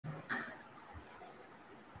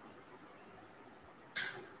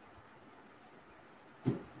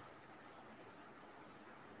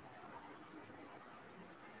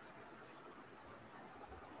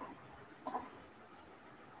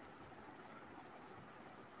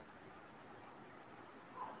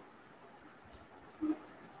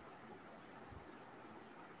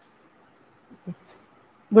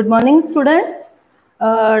Good morning, student.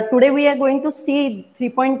 Today we are going to see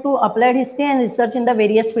 3.2 applied history and research in the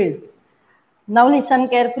various fields. Now listen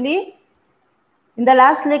carefully. In the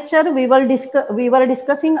last lecture, we were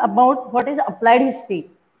discussing about what is applied history.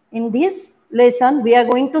 In this lesson, we are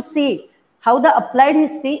going to see how the applied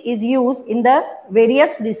history is used in the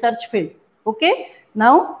various research field. Okay.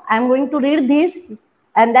 Now I am going to read this,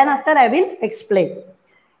 and then after I will explain.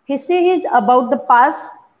 History is about the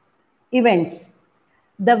past events.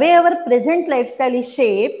 The way our present lifestyle is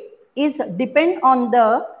shaped is depend on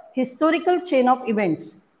the historical chain of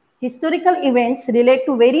events. Historical events relate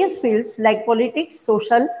to various fields like politics,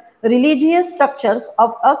 social, religious structures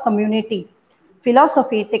of a community,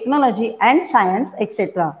 philosophy, technology, and science,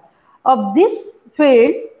 etc. Of this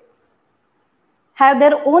field have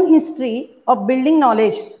their own history of building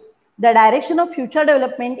knowledge. The direction of future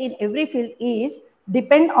development in every field is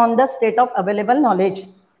depend on the state of available knowledge.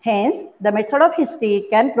 Hence, the method of history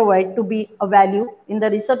can provide to be a value in the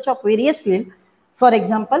research of various fields. For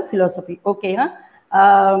example, philosophy. Okay,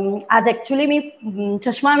 आज actually मी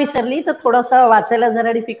चष्मा विसरली तर थोडंसं वाचायला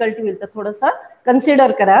जरा difficulty होईल, तर थोडंसं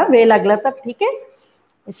कन्सिडर करा. वेळ लागला तर ठीक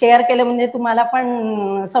आहे, शेअर केलं म्हणजे तुम्हाला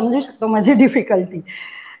पण समजू शकतो माझी डिफिकल्टी.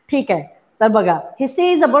 ठीक आहे. तर बघा,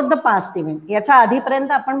 history is about the past event. याच्या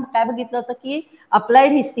आधीपर्यंत आपण काय बघितलं होतं की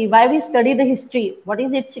applied history, why we study the history, what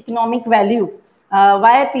is it's economic value,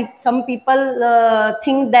 why some people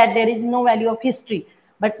think that there is no value of history,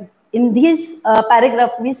 but in this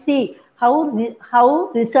paragraph we see how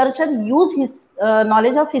researcher use his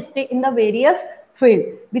knowledge of history in the various field,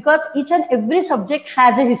 because each and every subject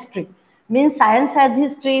has a history. Means science has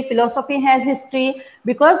history, philosophy has history,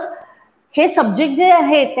 because हे subject जे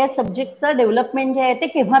आहे त्या सब्जेक्टचं development जे आहे ते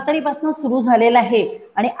केव्हा तरीपासून सुरू झालेलं आहे,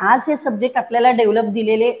 आणि आज हे सब्जेक्ट आपल्याला डेव्हलप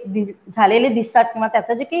झालेले दिसतात, किंवा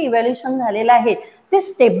त्याचं जे काही इव्हॅल्युएशन झालेलं आहे ते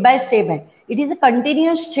स्टेप बाय स्टेप आहे. It is a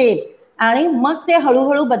continuous chain, आणि मग ते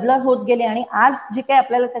हळूहळू बदल होत गेले, आणि आज जे काही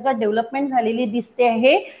आपल्याला त्याच्यात डेव्हलपमेंट झालेली दिसते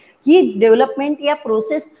आहे ही डेव्हलपमेंट या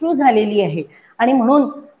प्रोसेस थ्रू झालेली आहे. आणि म्हणून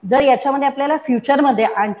जर याच्यामध्ये आपल्याला फ्युचरमध्ये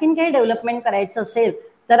आणखीन काही डेव्हलपमेंट करायचं असेल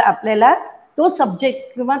तर आपल्याला तो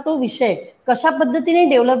सब्जेक्ट किंवा तो विषय कशा पद्धतीने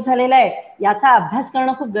डेव्हलप झालेला आहे याचा अभ्यास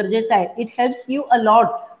करणं खूप गरजेचं आहे. It helps you a lot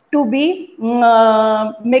to be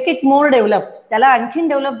make it more develop. त्याला आणखीन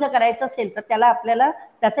डेव्हलप जर करायचं असेल तर त्याला आपल्याला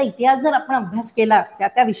त्याचा इतिहास जर आपण अभ्यास केला,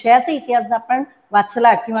 त्या विषयाचा इतिहास जर आपण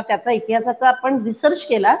वाचला किंवा त्याचा इतिहासाचा आपण रिसर्च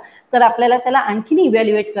केला तर आपल्याला त्याला आणखीन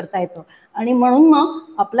इव्हॅल्युएट करता येतं. आणि म्हणून मग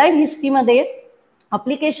अप्लाइड हिस्ट्रीमध्ये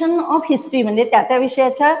अप्लिकेशन ऑफ हिस्ट्री म्हणजे त्या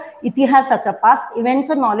विषयाच्या इतिहासाचा पास्ट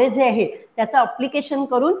इव्हेंटचं नॉलेज जे आहे त्याचं अप्लिकेशन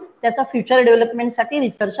करून त्याचा फ्युचर डेव्हलपमेंटसाठी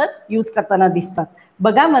रिसर्चर यूज करताना दिसतात.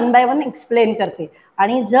 बघा, वन बाय वन एक्सप्लेन करते.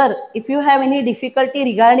 आणि जर if you have any difficulty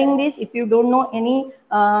regarding this, if you don't know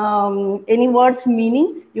any words meaning,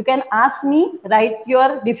 you can ask me, right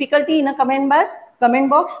your difficulty in a comment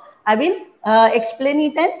box. I will explain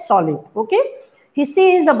it and solve it. Okay. History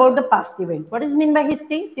is about the past event. What is mean by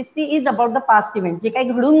history? History is about the past event. जे काही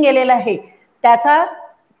घडून गेलेलं आहे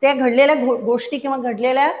त्या घडलेल्या गोष्टी किंवा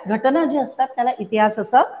घडलेल्या घटना जे असतात त्याला इतिहास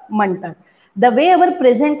असं म्हणतात. The way our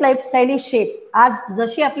present lifestyle is shape. आज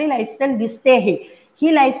जशी आपली लाईफस्टाईल दिसते आहे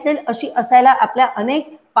ही लाईफस्टाईल अशी असायला आपल्या अनेक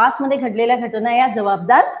पास्टमध्ये घडलेल्या घटना या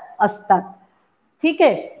जबाबदार असतात. ठीक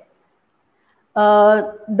आहे.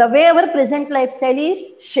 The way our present lifestyle is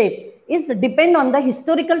shape is depend on the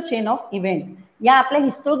historical chain of event. या आपल्या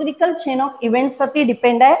हिस्टोरिकल चेन ऑफ इव्हेंट्सवरती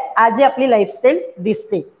डिपेंड आहे आज जी आपली लाईफस्टाईल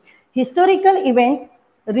दिसते. Historical event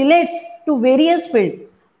relates to various field.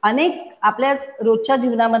 अनेक आपल्या रोजच्या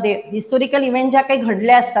जीवनामध्ये हिस्टोरिकल इव्हेंट ज्या काही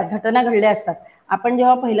घडल्या असतात, घटना घडल्या असतात. आपण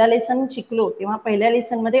जेव्हा पहिला लेसन शिकलो तेव्हा पहिल्या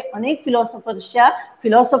लेसनमध्ये अनेक फिलॉसॉफर्सच्या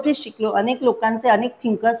फिलॉसॉफी शिकलो, अनेक लोकांचे, अनेक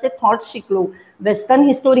थिंकर्सचे थॉट्स शिकलो. वेस्टर्न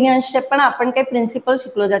हिस्टोरियन्सचे पण आपण काही प्रिन्सिपल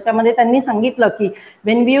शिकलो ज्याच्यामध्ये त्यांनी सांगितलं की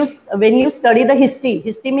Wien you study the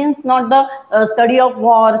history means not the study of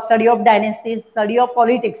war, study of dynasties, study of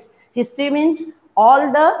politics. History means all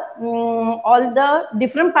the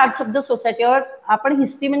different parts of the society. आपण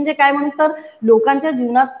हिस्ट्री म्हणजे काय म्हणतो, लोकांच्या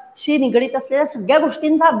जीवनाशी निगडीत असलेल्या सगळ्या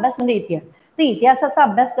गोष्टींचा अभ्यास म्हणजे इतिहास. तर इतिहासाचा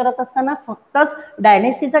अभ्यास करत असताना फक्तच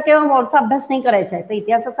डायनेस्टीचा किंवा वॉरचा अभ्यास नाही करायचा आहे. तर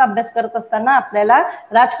इतिहासाचा अभ्यास करत असताना आपल्याला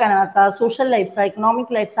राजकारणाचा, सोशल लाईफचा,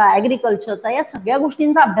 इकॉनॉमिक लाईफचा, ॲग्रिकल्चरचा या सगळ्या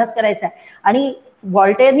गोष्टींचा अभ्यास करायचा आहे. आणि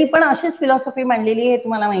व्हॉल्टेअरनी पण अशीच फिलॉसॉफी मांडलेली आहे,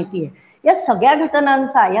 तुम्हाला माहिती आहे. या सगळ्या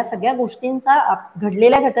घटनांचा, या सगळ्या गोष्टींचा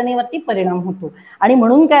घडलेल्या घटनेवरती परिणाम होतो. आणि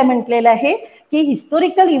म्हणून काय म्हटलेलं आहे की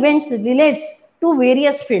historical event relates to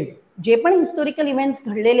various field. जे पण हिस्टोरिकल इव्हेंट्स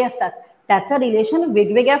घडलेले असतात त्याचं रिलेशन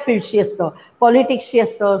वेगवेगळ्या फील्डशी असतं. पॉलिटिक्सशी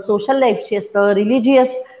असतं, सोशल लाईफशी असतं,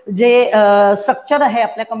 रिलिजियस जे स्ट्रक्चर आहे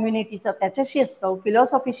आपल्या कम्युनिटीचं त्याच्याशी असतं,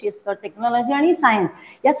 फिलॉसॉफीशी असतं, टेक्नॉलॉजी आणि सायन्स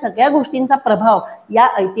या सगळ्या गोष्टींचा प्रभाव या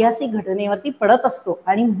ऐतिहासिक घटनेवरती पडत असतो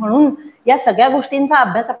आणि म्हणून या सगळ्या गोष्टींचा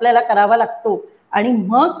अभ्यास आपल्याला करावा लागतो आणि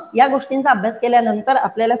मग या गोष्टींचा अभ्यास केल्यानंतर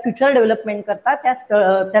आपल्याला फ्युचर डेव्हलपमेंट करता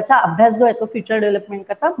त्याचा अभ्यास जो आहे तो फ्युचर डेव्हलपमेंट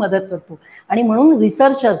करता मदत करतो आणि म्हणून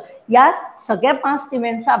रिसर्चर या सगळ्या पास्ट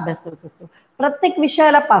इव्हेंटचा अभ्यास करत असतो. प्रत्येक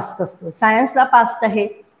विषयाला पास्ट असतो. सायन्सला पास्ट आहे,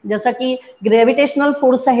 जसं की ग्रॅव्हिटेशनल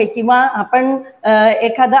फोर्स आहे किंवा आपण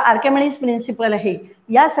एखादा आर्किमिडीज प्रिन्सिपल आहे,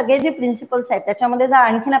 या सगळे जे प्रिन्सिपल्स आहेत त्याच्यामध्ये जर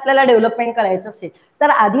आणखीन आपल्याला डेव्हलपमेंट करायचं असेल तर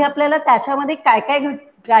आधी आपल्याला त्याच्यामध्ये काय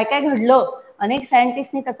काय घडलं, अनेक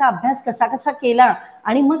सायंटिस्टनी त्याचा अभ्यास कसा कसा केला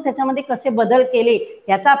आणि मग त्याच्यामध्ये कसे बदल केले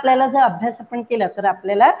याचा आपल्याला जर अभ्यास आपण केला तर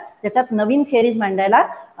आपल्याला त्याच्यात नवीन थिअरीज मांडायला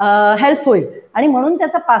हेल्प होईल आणि म्हणून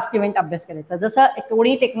त्याचा पास्ट इव्हेंट अभ्यास करायचा. जसं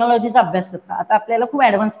कोणी टेक्नॉलॉजीचा अभ्यास करता, आता आपल्याला खूप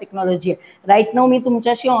ॲडव्हान्स टेक्नॉलॉजी आहे. राईट नाऊ मी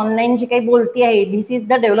तुमच्याशी ऑनलाईन जे काही बोलते आहे, दिस is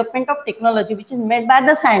the development of technology which is made by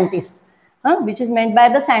the scientist, which is made by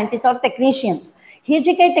the scientist or technicians. हे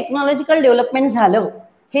जे काही टेक्नॉलॉजिकल डेव्हलपमेंट झालं,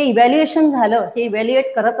 हे इव्हॅल्युएशन झालं, हे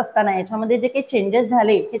इव्हॅल्युएट करत असताना याच्यामध्ये जे काही चेंजेस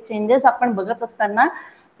झाले हे चेंजेस आपण बघत असताना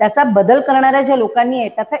त्याचा बदल करणाऱ्या ज्या लोकांनी आहे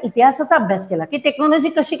त्याचा इतिहासाचा अभ्यास केला की टेक्नॉलॉजी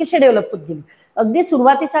कशी कशी डेव्हलप होत गेली. अगदी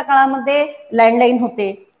सुरुवातीच्या काळामध्ये लँडलाईन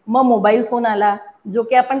होते, मग मोबाईल फोन आला जो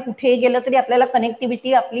की आपण कुठेही गेलं तरी आपल्याला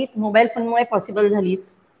कनेक्टिव्हिटी आपली मोबाईल फोनमुळे पॉसिबल झाली.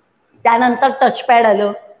 त्यानंतर टचपॅड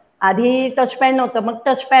आलं, आधी टचपॅड नव्हतं मग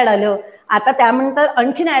टचपॅड आलं. आता त्यानंतर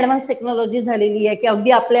आणखीन ॲडव्हान्स टेक्नॉलॉजी झालेली आहे की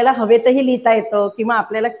अगदी आपल्याला हवेतही लिहिता येतं किंवा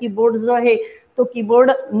आपल्याला कीबोर्ड जो आहे तो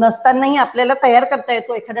कीबोर्ड नसतानाही आपल्याला तयार करता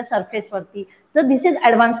येतो एखाद्या सरफेसवरती. तर दिस इज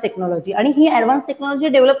ॲडव्हान्स टेक्नॉलॉजी. आणि ही ॲडव्हान्स टेक्नॉलॉजी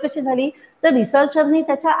डेव्हलप कशी झाली तर रिसर्चरनी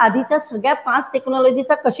त्याच्या आधीच्या सगळ्या 5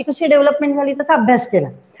 टेक्नॉलॉजीचा कशी डेव्हलपमेंट झाली त्याचा अभ्यास केला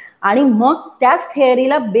आणि मग त्याच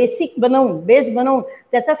थिअरीला बेस बनवून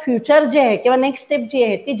त्याचा फ्युचर जे आहे किंवा नेक्स्ट स्टेप जी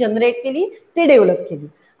आहे ती जनरेट केली, ती डेव्हलप केली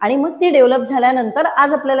आणि मग ती डेव्हलप झाल्यानंतर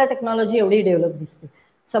आज आपल्याला टेक्नॉलॉजी एवढी डेव्हलप दिसते.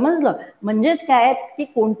 समजलं? म्हणजेच काय की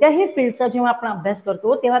कोणत्याही फील्डचा जेव्हा आपण अभ्यास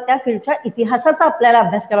करतो तेव्हा त्या फील्डच्या इतिहासाचा आपल्याला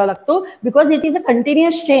अभ्यास करावा लागतो because it is a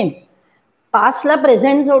continuous chain. पास्टला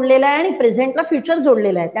present जोडलेला आहे आणि प्रेझेंटला फ्युचर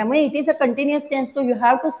जोडलेला आहे, त्यामुळे it is a continuous chain. So you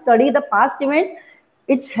have to study the past event.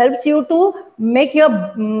 It helps you to make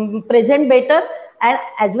your present better and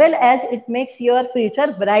as well as it makes your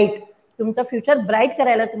future bright. तुमचं future bright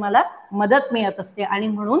करायला तुम्हाला मदत मिळत असते आणि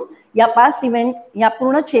म्हणून या past event या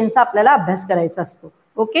पूर्ण चेनचा आपल्याला अभ्यास करायचा असतो.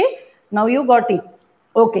 Okay, now you got it.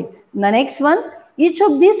 Okay, the next one, each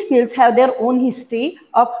of these fields have their own history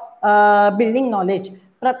of building knowledge.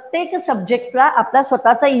 प्रत्येक सब्जेक्टला आपला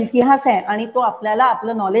स्वतःचा इतिहास आहे आणि तो आपल्याला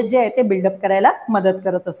आपलं नॉलेज जे आहे ते बिल्डअप करायला मदत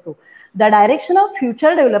करत असतो. The direction of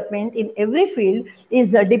future development in every field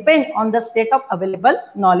is depend on the state of available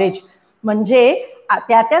knowledge. म्हणजे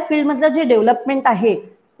त्या फील्डमधलं जे डेव्हलपमेंट आहे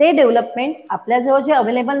ते डेव्हलपमेंट आपल्याजवळ जे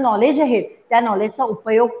अवेलेबल नॉलेज आहे त्या नॉलेजचा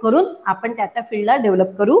उपयोग करून आपण त्या फील्डला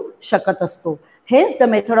डेव्हलप करू शकत असतो. हेच the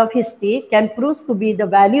method of history can prove to be the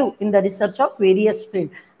value in the research of various field.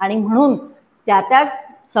 आणि म्हणून त्या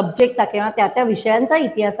सब्जेक्टचा किंवा त्या विषयांचा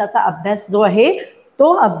इतिहासाचा अभ्यास जो आहे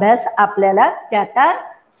तो अभ्यास आपल्याला त्या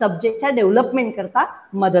सब्जेक्टच्या डेव्हलपमेंट करता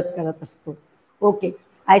मदत करत असतो. Okay,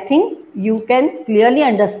 I think you can clearly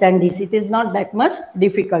understand this. It is not that much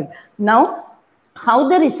difficult. Now, how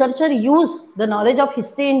the researcher use the knowledge of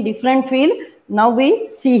history in different field? Now we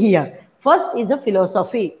see here. First is a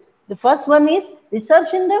philosophy. The first one is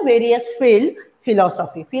research in the various field.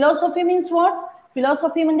 Philosophy. Philosophy means what?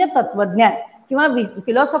 Philosophy म्हणजे तत्वज्ञान किंवा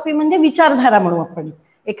philosophy म्हणजे विचारधारा म्हणू आपण.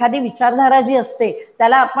 एखादी विचारधारा जी असते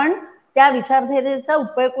त्याला आपण त्या विचारधारेचा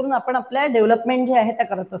उपयोग करून आपण आपल्या डेव्हलपमेंट जे आहे त्या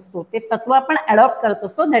करत असतो, ते तत्व आपण अडॉप्ट करत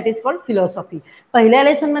असतो. That is called philosophy. पहिल्या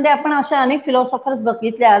लेसनमध्ये आपण अशा अनेक फिलॉसॉफर्स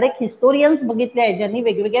बघितले, अनेक हिस्टोरियन्स बघितले आहेत ज्यांनी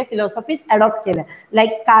वेगवेगळ्या फिलॉसॉफीज अडॉप्ट केल्या.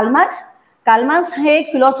 लाईक कार्ल मार्क्स हे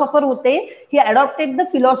एक फिलॉसॉफर होते. ही अडॉप्टेड द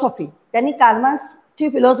फिलॉसॉफी. त्यांनी कार्ल मार्क्सची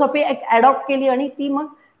फिलॉसॉफी एक अडॉप्ट केली आणि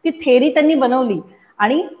ती थेरी त्यांनी बनवली.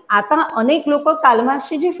 आणि आता अनेक लोक कार्ल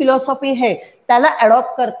मार्क्सची जी फिलॉसॉफी आहे त्याला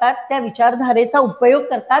अडॉप्ट करतात, त्या विचारधारेचा उपयोग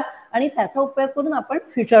करतात आणि त्याचा उपयोग करून आपण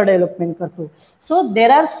फ्युचर डेव्हलपमेंट करतो. So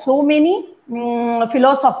there are so many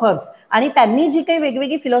philosophers आणि त्यांनी जी काही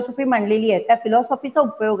वेगवेगळी फिलॉसॉफी मांडलेली आहे त्या फिलॉसॉफीचा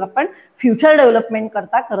उपयोग आपण फ्युचर डेव्हलपमेंट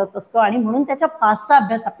करता करत असतो आणि म्हणून त्याच्या पास्टचा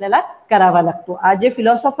अभ्यास आपल्याला करावा लागतो. आज जे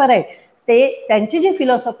फिलॉसॉफर आहे ते त्यांची जी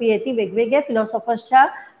फिलॉसॉफी आहे ती वेगवेगळ्या फिलॉसॉफर्सच्या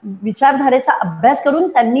विचारधारेचा अभ्यास करून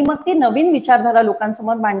त्यांनी मग ती नवीन विचारधारा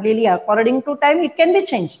लोकांसमोर मांडलेली आहे. According to time it can be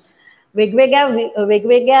change.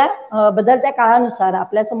 वेगवेगळ्या बदलत्या काळानुसार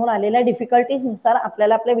आपल्यासमोर आलेल्या डिफिकल्टीजनुसार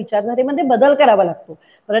आपल्याला आपल्या विचारधारेमध्ये बदल करावा लागतो.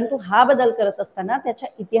 परंतु हा बदल करत असताना त्याच्या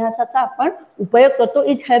इतिहासाचा आपण उपयोग करतो.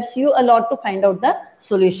 It helps you a lot to find out the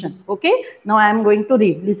solution. Okay, now I am going to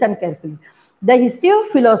read. Listen carefully. The history of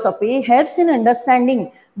philosophy helps in understanding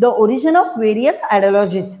the origin of various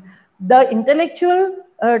ideologies, the intellectual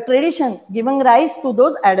tradition giving rise to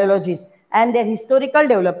those ideologies, and their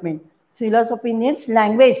historical development. Philosophy needs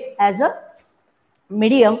language as a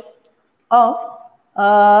medium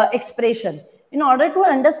of expression. In order to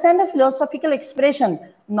understand the philosophical expression,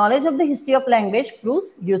 knowledge of the history of language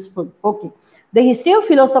proves useful. Okay. The history of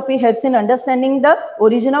philosophy helps in understanding the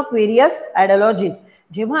origin of various ideologies.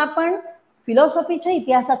 जेव्हा आपण फिलॉसॉफीच्या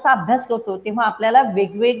इतिहासाचा अभ्यास करतो तेव्हा आपल्याला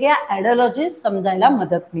वेगवेगळ्या आयडियोलॉजीज समजायला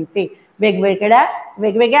मदत मिळते.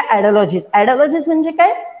 वेगवेगळ्या आयडियोलॉजीज म्हणजे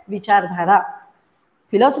काय? विचारधारा.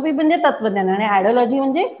 फिलॉसॉफी म्हणजे तत्वज्ञान आणि आयडियोलॉजी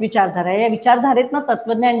म्हणजे विचारधारा. या विचारधारेतनं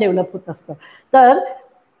तत्वज्ञान डेव्हलप होत असतं. तर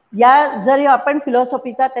जर आपण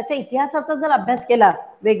फिलॉसॉफीचा त्याच्या इतिहासाचा जर अभ्यास केला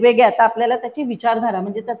वेगवेगळ्या, तर आपल्याला त्याची विचारधारा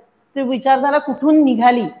म्हणजे ती विचारधारा कुठून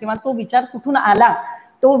निघाली किंवा तो विचार कुठून आला,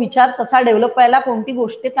 तो विचार कसा डेव्हलप व्हायला कोणती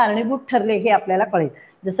गोष्ट कारणीभूत ठरले हे आपल्याला कळेल.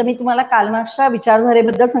 जसं मी तुम्हाला कार्ल मार्क्सच्या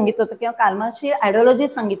विचारधारेबद्दल सांगितलं होतं किंवा कार्ल मार्क्सची आयडियोलॉजी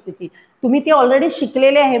सांगितली होती. तुम्ही ती ऑलरेडी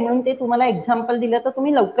शिकलेले आहे म्हणून ते तुम्हाला एक्झाम्पल दिलं तर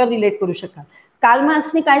तुम्ही लवकर रिलेट करू शकाल. कार्ल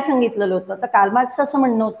मार्क्सने काय सांगितलेलं होतं? तर कार्ल मार्क्सचं असं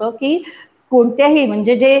म्हणणं होतं की कोणत्याही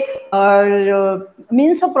म्हणजे जे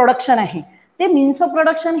मीन्स ऑफ प्रोडक्शन आहे ते मीन्स ऑफ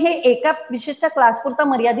प्रोडक्शन हे एका विशिष्ट क्लासपुरता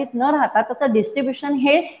मर्यादित न राहता त्याचं डिस्ट्रीब्युशन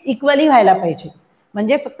हे इक्वली व्हायला पाहिजे.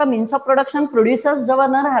 म्हणजे फक्त मीन्स ऑफ प्रोडक्शन प्रोड्युसर्स जवळ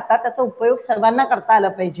न राहता त्याचा उपयोग सर्वांना करता आला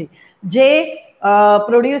पाहिजे. जे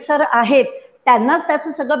प्रोड्युसर आहेत त्यांनाच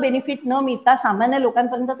त्याचं सगळं बेनिफिट न मिळता सामान्य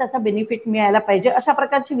लोकांपर्यंत त्याचा बेनिफिट मिळायला पाहिजे. अशा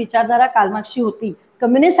प्रकारची विचारधारा कार्ल मार्क्सची होती.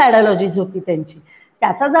 कम्युनिस्ट आयडियोलॉजीज होती त्यांची.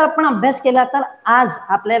 त्याचा जर आपण अभ्यास केला तर आज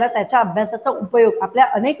आपल्याला त्याच्या अभ्यासाचा उपयोग आपल्या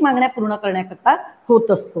अनेक मागण्या पूर्ण करण्याकरता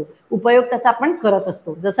होत असतो. उपयोग त्याचा आपण करत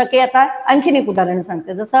असतो. जसं की आता आणखीन एक उदाहरण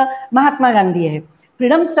सांगते. जसं महात्मा गांधी आहे.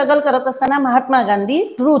 फ्रीडम स्ट्रगल करत असताना Mahatma Gandhi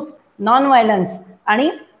truth, non violence आणि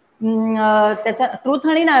त्याच्या ट्रूथ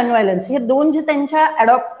आणि नॉन व्हायलन्स हे दोन जे त्यांच्या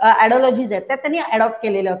आयडियोलॉजीज आहेत त्या त्यांनी अडॉप्ट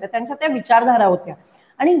केलेल्या होत्या. त्यांच्या त्या विचारधारा होत्या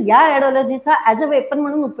आणि या आयडियोलॉजीचा ॲज अ वेपन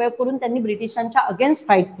म्हणून उपयोग करून त्यांनी ब्रिटिशांच्या अगेन्स्ट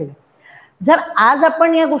फाईट केलं. जर आज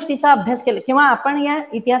आपण या गोष्टीचा अभ्यास केला किंवा आपण या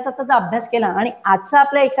इतिहासाचा जर अभ्यास केला आणि आजच्या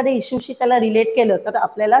आपल्या एखाद्या इश्यूशी त्याला रिलेट केलं तर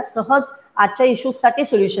आपल्याला सहज आजच्या इश्यूजसाठी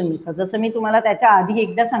सोल्युशन मिळतं. जसं मी तुम्हाला त्याच्या आधी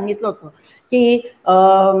एकदा सांगितलं होतं की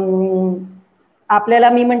आपल्याला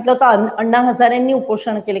मी म्हटलं होतं अण्णा हजारेंनी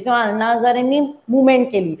उपोषण केले किंवा अण्णा हजारेंनी मुवमेंट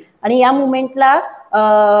केली आणि या मुवमेंटला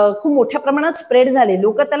खूप मोठ्या प्रमाणात स्प्रेड झाले,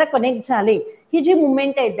 लोक त्याला कनेक्ट झाले. ही जी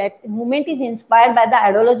मुवमेंट आहे that movement is inspired by the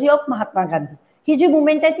ideology of Mahatma Gandhi. He G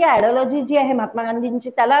movement आहे ती आयडियोलॉजी जी आहे महात्मा गांधींची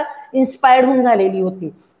त्याला इन्स्पायर्ड होऊन झालेली होती.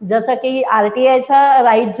 जसं की RTIचा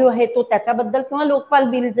राईट जो आहे तो त्याच्याबद्दल किंवा लोकपाल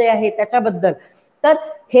बिल जे आहे त्याच्याबद्दल. तर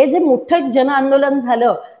हे जे मोठं जन आंदोलन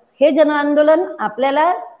झालं हे जन आंदोलन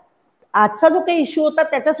आपल्याला आजचा जो काही इश्यू होता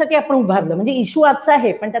त्याच्यासाठी आपण उभारलं. म्हणजे इश्यू आजचा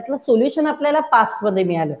आहे पण त्यातलं सोल्युशन आपल्याला पास्टमध्ये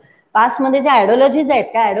मिळालं. पास्टमध्ये ज्या आयडियोलॉजीज आहेत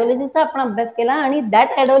त्या आयडियोलॉजीचा आपण अभ्यास केला आणि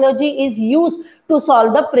that ideology is use to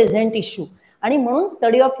solve the present issue. आणि म्हणून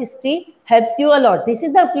study of history helps you a lot. This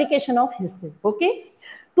is the application of history. Okay,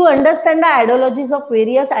 to understand the ideologies of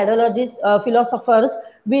various philosophers,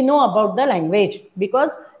 we know about the language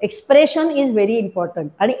because expression is very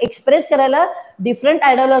important. आणि express करायला different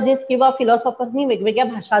आयडियोलॉजीज किंवा फिलॉसॉफर्सनी वेगवेगळ्या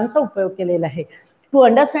भाषांचा उपयोग केलेला आहे. To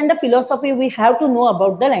understand the philosophy, we have to know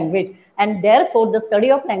about the language, and therefore the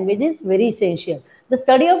study of language is very essential. The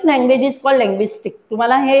study of language is called linguistic.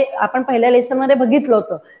 तुम्हाला हे आपण पहिल्या लेसन मध्ये बघितलं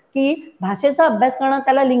होतं की भाषेचा अभ्यास करणं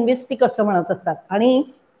त्याला लिंग्विस्टिक असं म्हणत असतात. आणि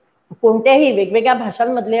कोणत्याही वेगवेगळ्या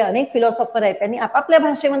भाषांमधले अनेक फिलॉसॉफर आहेत त्यांनी आपापल्या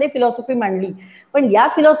भाषेमध्ये फिलॉसॉफी मांडली. पण या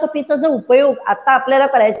फिलॉसॉफीचा जर उपयोग आता आपल्याला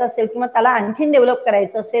करायचा असेल किंवा त्याला आणखीन डेव्हलप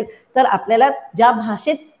करायचं असेल तर आपल्याला ज्या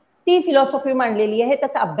भाषेत ती फिलॉसॉफी मांडलेली आहे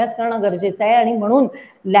त्याचा अभ्यास करणं गरजेचं आहे. आणि म्हणून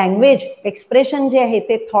लँग्वेज एक्सप्रेशन जे आहे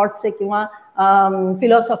ते थॉट्सचे किंवा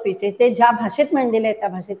फिलॉसॉफीचे ते ज्या भाषेत मांडलेले आहे त्या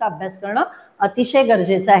भाषेचा अभ्यास करणं अतिशय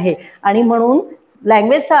गरजेचं आहे. आणि म्हणून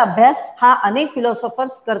लँग्वेजचा अभ्यास हा अनेक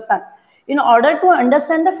फिलॉसॉफर्स करतात. In order to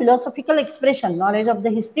understand the philosophical expression knowledge of the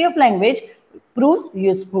history of language proves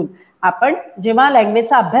useful. आपण जेव्हा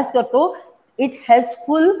लँग्वेजचा अभ्यास करतो it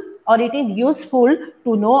helpful or it is useful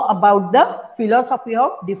to know about the philosophy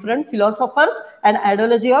of different philosophers and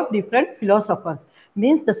ideology of different philosophers.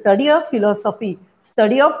 Means the study of philosophy,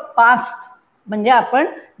 study of past. म्हणजे आपण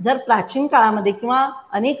जर प्राचीन काळामध्ये किंवा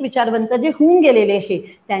अनेक विचारवंत जे होऊन गेलेले आहे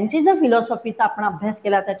त्यांची जर फिलॉसॉफीचा आपण अभ्यास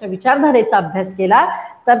केला त्याच्या विचारधारेचा अभ्यास केला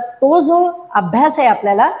तर तो जो अभ्यास आहे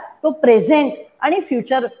आपल्याला तो प्रेझेंट आणि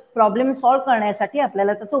फ्युचर प्रॉब्लेम सॉल्व्ह करण्यासाठी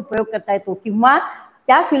आपल्याला त्याचा उपयोग करता येतो, किंवा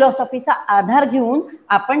त्या फिलॉसॉफीचा आधार घेऊन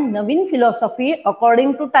आपण नवीन philosophy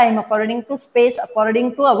according to time, according to space, according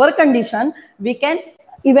to our condition we can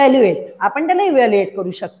evaluate, आपण त्याला इव्हॅल्युएट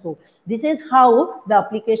करू शकतो. दिस is how the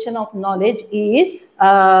application of knowledge is,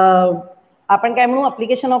 आपण काय म्हणू,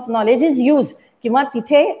 application of knowledge is use, किंवा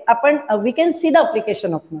तिथे आपण we can see the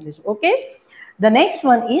application of knowledge. Okay, the next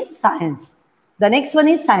one is science. The next one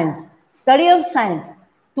is science, study of science.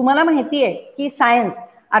 तुम्हाला माहिती आहे की सायन्स,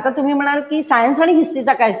 आता तुम्ही म्हणाल की सायन्स आणि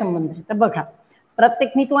हिस्ट्रीचा काय संबंध आहे, तर बघा,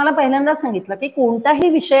 प्रत्येक, मी तुम्हाला पहिल्यांदा सांगितलं की कोणताही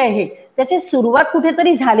विषय आहे त्याची सुरुवात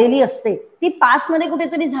कुठेतरी झालेली असते, ती पास्टमध्ये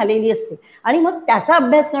कुठेतरी झालेली असते, आणि मग त्याचा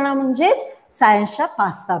अभ्यास करणं म्हणजेच सायन्सच्या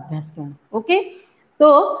पास्टचा अभ्यास करणं. ओके,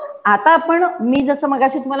 तो आता आपण, मी जसं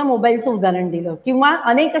मगाशी तुम्हाला मोबाईलचं उदाहरण दिलं, किंवा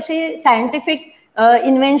अनेक असे सायंटिफिक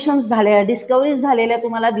इन्व्हेन्शन्स झाल्या, डिस्कवरीज झालेल्या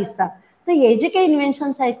तुम्हाला दिसतात. तर हे जे काही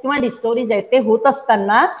इन्व्हेन्शन्स आहेत किंवा डिस्कवरीज आहेत ते होत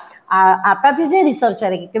असताना आताचे जे रिसर्चर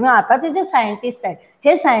आहे किंवा आताचे जे सायंटिस्ट आहेत,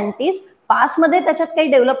 हे सायंटिस्ट पास्टमध्ये त्याच्यात काही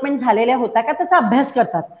डेव्हलपमेंट झालेल्या होत्या का त्याचा अभ्यास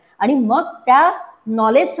करतात, आणि मग त्या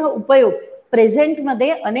नॉलेजचा उपयोग प्रेझेंटमध्ये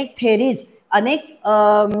अनेक थेरीज, अनेक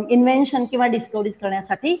इन्व्हेन्शन किंवा डिस्कवरीज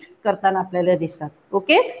करण्यासाठी करताना आपल्याला दिसतात.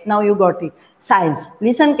 Okay, now you got it. Science,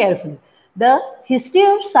 listen carefully. The history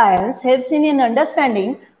of science helps in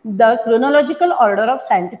understanding the chronological order of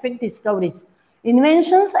scientific discoveries,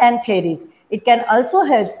 inventions and theories. It can also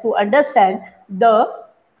help to understand the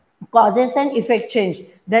causes and effect change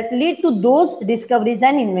that lead to those discoveries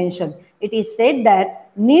and invention. It is said that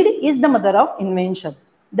need is the mother of invention.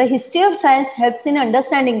 The history of science helps in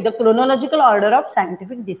understanding the chronological order of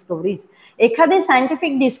scientific discoveries. एखादी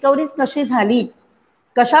scientific discoveries कशी झाली,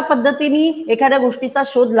 कशा पद्धतीने एखाद्या गोष्टीचा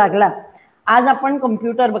शोध लागला. आज आपण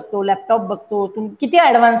कम्प्युटर बघतो, लॅपटॉप बघतो, किती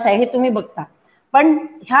ऍडव्हान्स आहे हे तुम्ही बघता, पण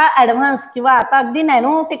ह्या ऍडव्हान्स किंवा आता अगदी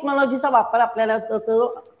नॅनो टेक्नॉलॉजीचा वापर आपल्याला,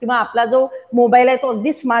 किंवा आपला जो मोबाईल आहे तो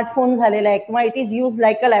अगदी स्मार्टफोन झालेला आहे, किंवा it is use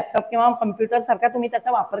like a laptop किंवा कम्प्युटर सारखा तुम्ही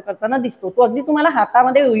त्याचा वापर करताना दिसतो, तो अगदी तुम्हाला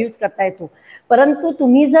हातामध्ये यूज करता येतो. परंतु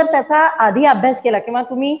तुम्ही जर त्याचा आधी अभ्यास केला, किंवा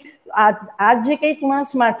तुम्ही आज जे काही तुम्हाला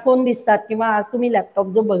स्मार्टफोन दिसतात किंवा आज तुम्ही लॅपटॉप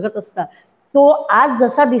जो बघत असता, तो आज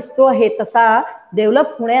जसा दिसतो आहे तसा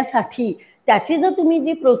डेव्हलप होण्यासाठी त्याची जर तुम्ही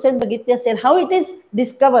जी प्रोसेस बघितली असेल, हाऊ इट इज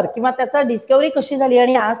डिस्कवर, किंवा त्याचा डिस्कवरी कशी झाली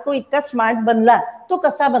आणि आज तो इतका स्मार्ट बनला, तो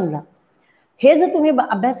कसा बनला, हे जर तुम्ही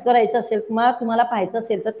अभ्यास करायचा असेल किंवा तुम्हाला पाहायचं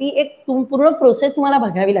असेल, तर ती एक पूर्ण प्रोसेस तुम्हाला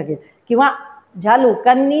बघावी लागेल, किंवा ज्या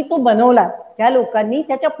लोकांनी तो बनवला त्या लोकांनी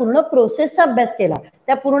त्याच्या पूर्ण प्रोसेसचा अभ्यास केला,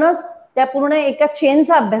 त्या पूर्ण एका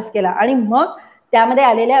चेनचा अभ्यास केला, आणि मग त्यामध्ये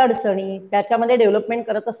आलेल्या अडचणी, त्याच्यामध्ये डेव्हलपमेंट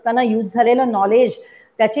करत असताना यूज झालेलं नॉलेज,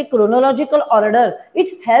 त्याची chronological order, it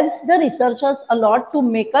helps the researchers a lot to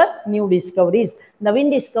make a new discoveries. Naveen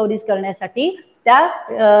discoveries करण्यासाठी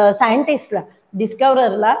त्या सायंटिस्टला,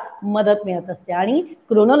 डिस्कवररला मदत मिळत असते. आणि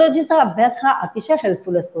क्रोनॉलॉजीचा अभ्यास हा अतिशय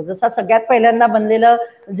हेल्पफुल असतो. जसा सगळ्यात पहिल्यांदा बनलेलं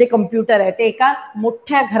जे कम्प्युटर आहे ते एका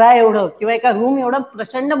मोठ्या घरा एवढं किंवा एका रूम एवढं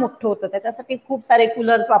प्रचंड मोठं होतं, त्याच्यासाठी खूप सारे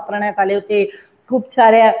कूलर्स वापरण्यात आले होते, खूप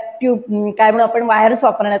साऱ्या ट्यूब, काय म्हणून आपण, वायर्स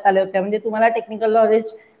वापरण्यात आल्या होत्या. म्हणजे तुम्हाला टेक्निकल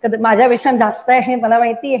नॉलेज माझ्यापेक्षा जास्त आहे मला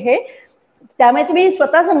माहिती आहे, त्यामुळे तुम्ही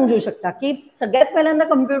स्वतः समजू शकता की सगळ्यात पहिल्यांदा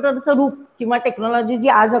कम्प्युटरचं रूप किंवा टेक्नॉलॉजी जी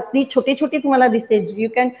आज अगदी छोटी छोटी तुम्हाला दिसते, you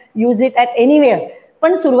can use it at anywhere,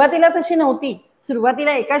 पण सुरुवातीला तशी नव्हती.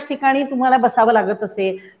 सुरुवातीला एकाच ठिकाणी तुम्हाला बसावं लागत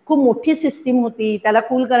असे, खूप मोठी सिस्टीम होती, त्याला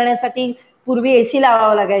कूल करण्यासाठी पूर्वी एसी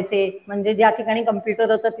लावावं लागायचे, म्हणजे ज्या ठिकाणी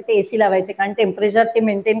कम्प्युटर होतं तिथे एसी लावायचे, कारण टेम्परेचर ते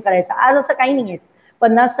मेंटेन करायचं. आज असं काही नाहीये.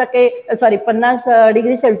 50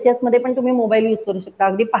 डिग्री सेल्सिअसमध्ये पण तुम्ही मोबाईल यूज करू शकता.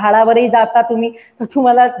 अगदी पहाडावरही जाता तुम्ही तर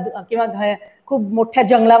तुम्हाला, किंवा खूप मोठ्या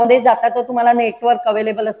जंगलामध्ये जाता तर तुम्हाला नेटवर्क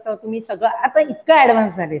अवेलेबल असतं, तुम्ही सगळं आता इतकं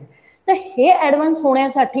ऍडव्हान्स झालेलं. तर हे ऍडव्हान्स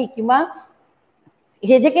होण्यासाठी किंवा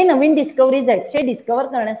हे जे काही नवीन डिस्कवरीज आहेत हे डिस्कवर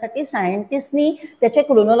करण्यासाठी सायंटिस्टनी त्याच्या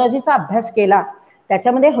क्रोनॉलॉजीचा अभ्यास केला,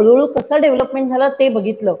 त्याच्यामध्ये हळूहळू कसं डेव्हलपमेंट झालं ते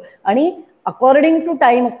बघितलं, आणि according to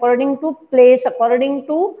time, according to place, according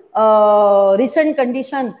to recent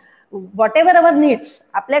condition, what ever our needs,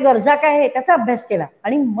 आपल्या गरजा काय आहे त्याचा अभ्यास केला,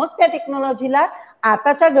 आणि मग त्या टेक्नॉलॉजीला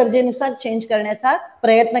आताच्या गरजेनुसार चेंज करण्याचा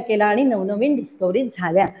प्रयत्न केला, आणि नवनवीन डिस्कवरीज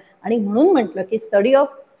झाल्या. आणि म्हणून म्हटलं की स्टडी ऑफ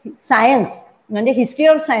सायन्स म्हणजे history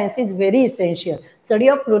of science is very essential. Study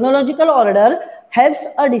of chronological order helps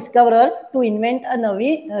a discoverer to invent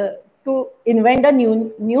a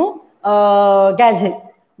new gadget,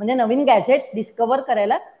 म्हणजे नवीन गॅझेट डिस्कवर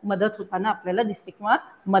करायला मदत होताना आपल्याला दिसते किंवा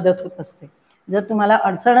मदत होत असते. जर तुम्हाला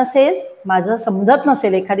अडचण असेल, माझं समजत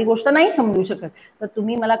नसेल, एखादी गोष्ट नाही समजू शकत, तर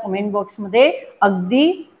तुम्ही मला कमेंट बॉक्समध्ये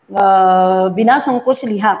अगदी बिना संकोच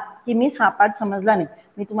लिहा की मी हा पाठ समजला नाही,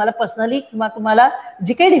 मी तुम्हाला पर्सनली किंवा तुम्हाला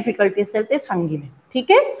जी काही डिफिकल्टी असेल ते सांगेन.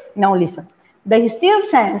 ठीक आहे, now listen. The history of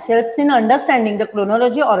science helps in understanding the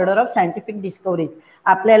chronology order of scientific discoveries.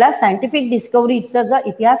 आपल्याला सायंटिफिक डिस्कवरीचा जर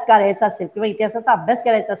इतिहास करायचा असेल किंवा इतिहासाचा अभ्यास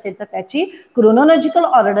करायचा असेल तर त्याची क्रोनॉलॉजिकल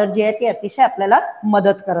ऑर्डर जी आहे ती अतिशय आपल्याला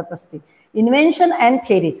मदत करत असते. इन्व्हेन्शन अँड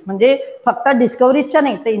थेरीज म्हणजे फक्त डिस्कवरीजच्या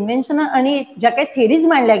नाही तर इन्व्हेन्शन आणि ज्या काही थेरीज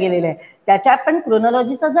मांडल्या गेलेल्या आहेत त्याच्या पण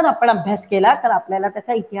क्रोनॉलॉजीचा जर आपण अभ्यास केला तर आपल्याला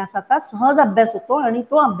त्याच्या इतिहासाचा सहज अभ्यास होतो आणि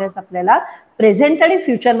तो अभ्यास आपल्याला प्रेझेंट आणि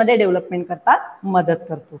फ्युचरमध्ये डेव्हलपमेंट करता मदत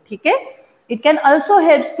करतो. ठीक आहे. It can also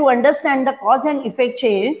helps to understand the cause and effect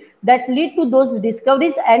chain that lead to those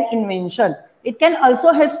discoveries and invention. It can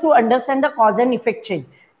also helps to understand the cause and effect chain.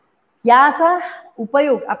 याचा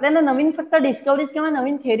उपयोग आपल्याला नवीन फक्त डिस्कवरीज किंवा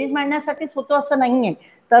नवीन थेरीज मांडण्यासाठीच होतो असं नाहीये,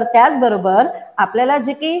 तर त्याचबरोबर आपल्याला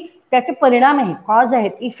जे काही त्याचे परिणाम आहेत, कॉज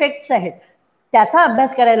आहेत, इफेक्ट्स आहेत त्याचा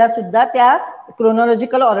अभ्यास करायला सुद्धा त्या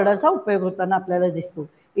क्रोनॉलॉजिकल ऑर्डरचा उपयोग होताना आपल्याला दिसतो.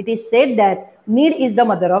 It is sed that need is the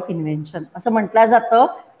mother of invention. असं म्हटलं जातं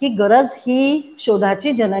की गरज ही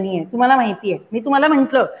शोधाची जननी आहे. तुम्हाला माहिती आहे, मी तुम्हाला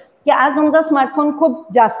म्हटलं की आज तुमचा स्मार्टफोन खूप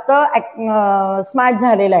जास्त स्मार्ट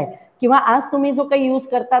झालेला आहे किंवा आज तुम्ही जो काही यूज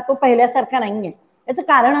करता तो पहिल्यासारखा नाहीये. याचं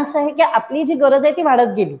कारण असं आहे की आपली जी गरज आहे ती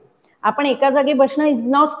वाढत गेली. आपण एका जागी बसणं is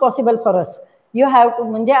not possible for us. You have to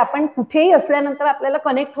म्हणजे आपण कुठेही असल्यानंतर आपल्याला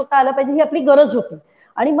कनेक्ट होता आलं पाहिजे ही आपली गरज होती.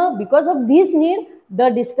 आणि मग because of this need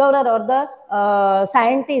the discoverer or the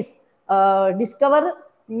scientist discover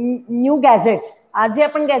new gadgets. आज जे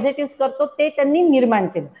आपण गॅजेट यूज करतो ते त्यांनी निर्माण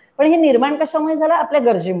केलं. पण हे निर्माण कशामुळे झालं? आपल्या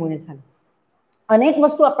गरजेमुळे झालं. अनेक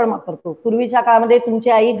वस्तू आपण वापरतो. पूर्वीच्या काळामध्ये तुमची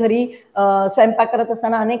आई घरी स्वयंपाक करत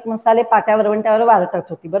असताना अनेक मसाले पाट्यावर वरवंट्यावर वाटत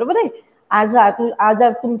होती, बरोबर आहे. आज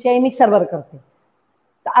तुमची आई मिक्सरवर करते.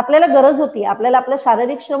 तर आपल्याला गरज होती, आपल्याला आपलं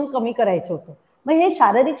शारीरिक श्रम कमी करायचं होतं. मग हे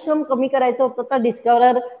शारीरिक श्रम कमी करायचं होतं तर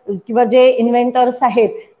डिस्कवरर किंवा जे इन्व्हेंटर्स आहेत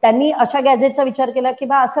त्यांनी अशा गॅजेटचा विचार केला की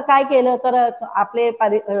बा असं काय केलं तर आपले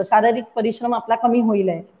शारीरिक परिश्रम आपला कमी होईल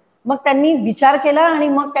आहे. मग त्यांनी विचार केला आणि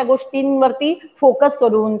मग त्या गोष्टींवरती फोकस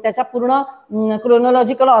करून त्याच्या पूर्ण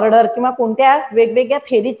क्रोनॉलॉजिकल ऑर्डर किंवा कोणत्या वेगवेगळ्या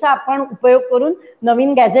थेरीचा आपण उपयोग करून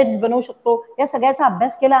नवीन गॅजेट्स बनवू शकतो या सगळ्याचा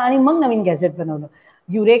अभ्यास केला आणि मग नवीन गॅजेट बनवलं.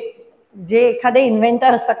 युरेक जे एखादे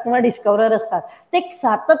इन्व्हेंटर असतात किंवा डिस्कवरर असतात ते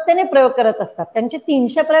सातत्याने प्रयोग करत असतात. त्यांचे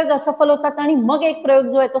 300 प्रयोग असफल होतात आणि मग एक प्रयोग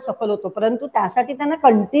जो आहे तो सफल होतो. परंतु त्यासाठी त्यांना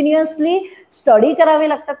कंटिन्युअसली स्टडी करावे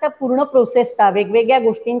लागतात. त्या पूर्ण प्रोसेसचा वेगवेगळ्या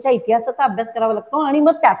गोष्टींच्या इतिहासाचा अभ्यास करावा लागतो आणि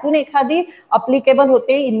मग त्यातून एखादी अप्लिकेबल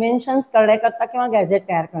होते इन्व्हेन्शन्स करण्याकरता किंवा गॅजेट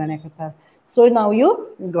तयार करण्याकरता. So now you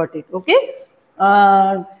got it. Okay.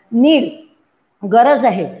 Need गरज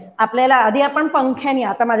आहे आपल्याला. आधी आपण पंख्याने,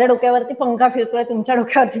 आता माझ्या डोक्यावरती पंखा फिरतोय, तुमच्या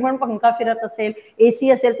डोक्यावरती पण पंखा फिरत असेल, एसी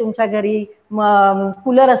असेल तुमच्या घरी,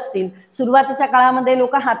 कूलर असतील. सुरुवातीच्या काळामध्ये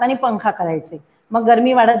लोक हाताने पंखा करायचे. मग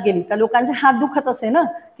गरमी वाढत गेली तर लोकांचे हात दुखत असे ना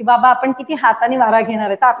की बाबा आपण किती हाताने वारा घेणार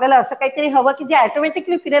आहे, तर आपल्याला असं काहीतरी हवं की जे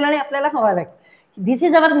ऑटोमॅटिकली फिरेल आणि आपल्याला हवा लागेल. दिस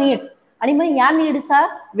इज अवर नीड. आणि मग या नीडचा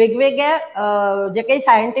वेगवेगळ्या जे काही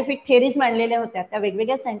सायंटिफिक थिअरीज मांडलेल्या होत्या त्या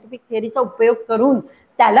वेगवेगळ्या सायंटिफिक थिअरीचा उपयोग करून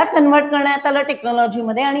त्याला कन्वर्ट करण्यात आलं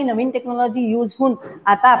टेक्नॉलॉजीमध्ये आणि नवीन टेक्नॉलॉजी यूज होऊन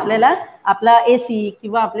आता आपल्याला आपला एसी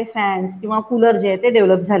किंवा आपले फॅन्स किंवा कूलर जे आहे ते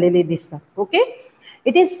डेव्हलप झालेले दिसतात. Okay.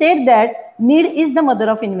 It is sed that need is the mother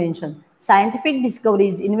of invention. Scientific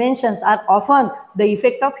discoveries, इन्व्हेन्शन्स R often the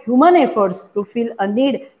effect of human efforts to feel a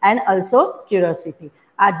need and also curiosity.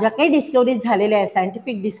 आज ज्या काही डिस्कवरीज झालेल्या आहेत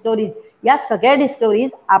सायंटिफिक डिस्कवरीज, या सगळ्या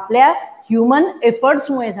discoveries आपल्या human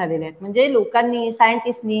एफर्ट्समुळे झालेल्या आहेत. म्हणजे लोकांनी,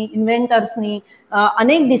 सायंटिस्टनी, इन्व्हेंटर्सनी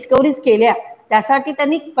अनेक डिस्कवरीज केल्या. त्यासाठी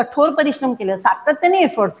त्यांनी कठोर परिश्रम केले, सातत्याने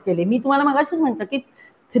एफर्ट्स केले. मी तुम्हाला मगाशीच म्हटलं की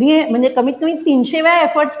म्हणजे कमीत कमी 300 वेळा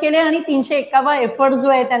एफर्ट्स केले आणि 301वा एफर्ट जो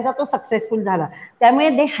आहे त्यांचा तो सक्सेसफुल झाला. त्यामुळे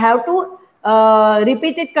they have to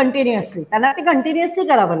repeat it continuously. त्यांना ते कंटिन्युअसली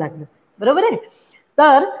करावं लागलं, बरोबर आहे.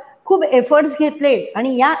 तर खूप एफर्ट्स घेतले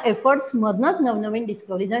आणि या एफर्ट्स मधनच नवनवीन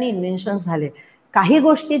डिस्कवरीज आणि इन्व्हेन्शन्स झाले. काही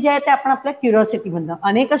गोष्टी ज्या आहेत त्या आपण आपल्या क्युरिओसिटीमधनं,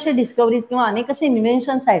 अनेक असे डिस्कवरीज किंवा अनेक असे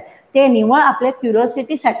इन्व्हेन्शन्स आहेत ते निव्वळ आपल्या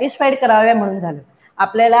क्युरिओसिटी सॅटिस्फाईड कराव्या म्हणून झालं.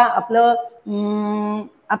 आपल्याला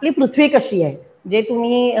आपली पृथ्वी कशी आहे जे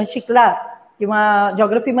तुम्ही शिकला किंवा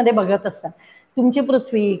जॉग्रफीमध्ये बघत असतात, तुमची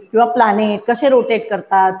पृथ्वी किंवा प्लॅनेट कसे रोटेट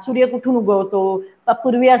करतात, सूर्य कुठून उगवतो.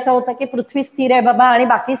 पूर्वी असं होतं की पृथ्वी स्थिर आहे बाबा आणि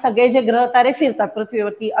बाकी सगळे जे ग्रह तारे फिरतात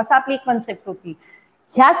पृथ्वीवरती, असं आपली कन्सेप्ट होती.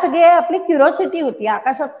 ह्या सगळ्या आपली क्युरिओसिटी होती.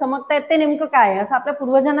 आकाशात चमकतायत ते नेमकं काय असं आपल्या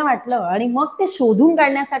पूर्वजांना वाटलं आणि मग ते शोधून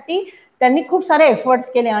काढण्यासाठी त्यांनी खूप सारे एफर्ट्स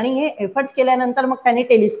केले आणि हे एफर्ट्स केल्यानंतर मग त्यांनी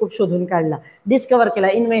टेलिस्कोप शोधून काढला, डिस्कवर केला,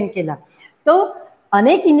 इन्व्हेंट केला. तो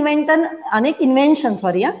अनेक इन्व्हेन्शन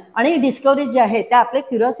आणि डिस्कवरीज जे आहेत त्या आपल्या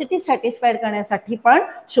क्युरिओसिटी सॅटिस्फाईड करण्यासाठी पण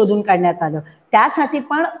शोधून काढण्यात आलं. त्यासाठी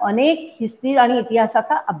पण अनेक हिस्ट्री आणि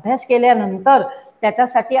इतिहासाचा अभ्यास केल्यानंतर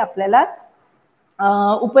त्याच्यासाठी आपल्याला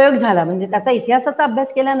उपयोग झाला, म्हणजे त्याचा इतिहासाचा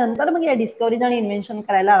अभ्यास केल्यानंतर मग या डिस्कवरीज आणि इन्व्हेन्शन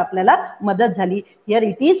करायला आपल्याला मदत झाली. हिअर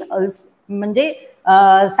इट इज म्हणजे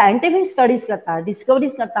सायंटिफिक स्टडीज करता,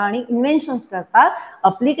 डिस्कवरीज करता आणि इन्व्हेन्शन्स करता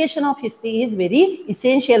application of history is very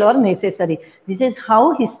essential और necessary. This is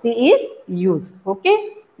how history is use. Okay,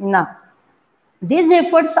 ना these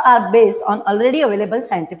efforts are based on already available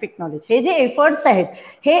scientific knowledge. हे जे एफर्ट्स आहेत,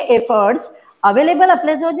 हे एफर्ट्स अवेलेबल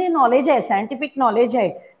आपल्याजवळ जे नॉलेज आहे, सायंटिफिक नॉलेज आहे,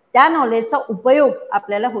 त्या नॉलेजचा उपयोग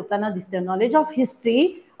आपल्याला होताना दिसतो. Knowledge of history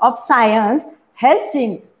of science helps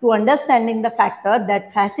in to understanding the factor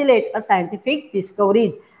that फॅसिलेट a scientific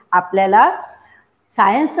discoveries. आपल्याला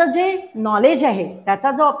सायन्सचं जे नॉलेज आहे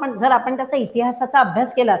त्याचा जो जर आपण त्याचा इतिहासाचा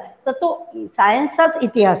अभ्यास केला तर तो सायन्सचाच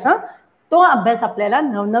इतिहास, तो अभ्यास आपल्याला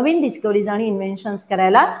नवनवीन डिस्कवरीज आणि इन्व्हेन्शन्स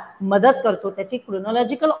करायला मदत करतो. त्याची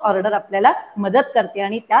क्रोनॉलॉजिकल ऑर्डर आपल्याला मदत करते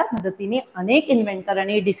आणि त्या मदतीने अनेक इन्व्हेंटर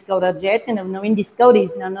आणि डिस्कवरर जे आहेत ते नवनवीन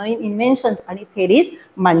डिस्कवरीज, नवनवीन इन्व्हेन्शन्स आणि थेरीज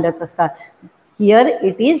मांडत असतात. Here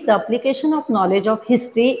it is the application of knowledge of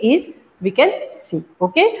history is we can see.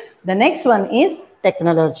 Okay, the next one is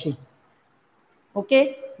technology. Okay,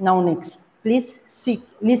 now next, please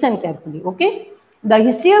listen carefully. Okay, the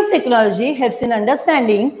history of technology helps in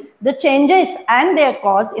understanding the changes and their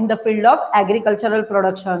cause in the field of agricultural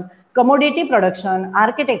production, commodity production,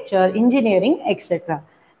 architecture, engineering, etc.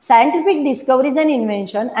 Scientific discoveries and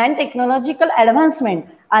invention and technological advancement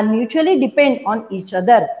are mutually depend on each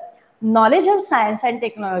other. Knowledge of science and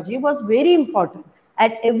technology was very important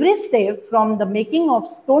at every step, from the making of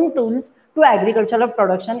stone tools to agricultural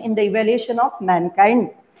production in the evolution of mankind.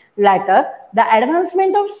 Later, the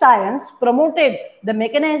advancement of science promoted the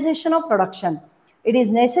mechanization of production. It is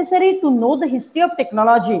necessary to know the history of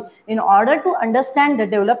technology in order to understand the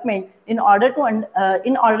development, in order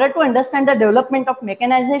to understand the development of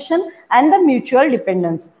mechanization and the mutual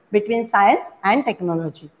dependence between science and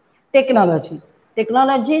technology.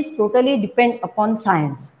 Technology is totally depend upon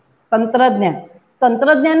science.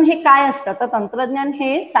 तंत्रज्ञान हे काय असतं, तर तंत्रज्ञान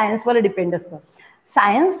हे सायन्सवर depend असतं.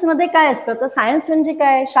 सायन्समध्ये काय असतं, तर सायन्स म्हणजे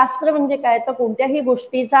काय, शास्त्र म्हणजे काय, तर कोणत्याही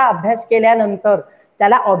गोष्टीचा अभ्यास केल्यानंतर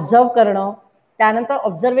त्याला ऑब्झर्व करणं, त्यानंतर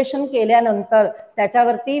ऑब्झर्वेशन केल्यानंतर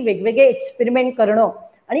त्याच्यावरती वेगवेगळे एक्सपेरिमेंट करणं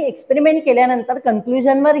आणि एक्सपेरिमेंट केल्यानंतर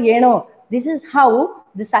कन्क्लुजनवर येणं. दिस is how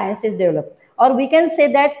the science is develop. और we can say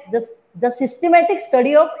that the systematic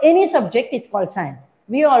study of any subject is called science.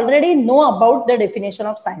 We already know about the definition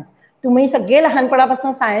of science. तुम्ही सगळे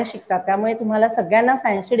लहानपणापासून सायन्स शिकतात, त्यामुळे तुम्हाला सगळ्यांना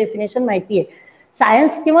सायन्सची डेफिनेशन माहिती आहे.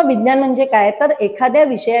 सायन्स किंवा विज्ञान म्हणजे काय, तर एखाद्या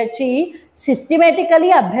विषयाची सिस्टमॅटिकली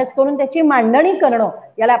अभ्यास करून त्याची मांडणी करणं,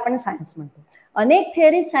 याला आपण सायन्स म्हणतो. अनेक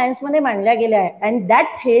थिअरी सायन्समध्ये मांडल्या गेल्या आहे and that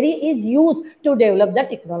theory is use to develop the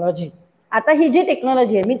technology. आता ही जी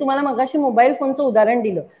टेक्नॉलॉजी आहे, मी तुम्हाला मगाशी मोबाईल फोनचं उदाहरण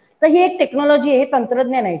दिलं, तर ही एक टेक्नॉलॉजी आहे, हे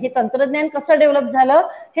तंत्रज्ञान आहे. हे तंत्रज्ञान कसं डेव्हलप झालं,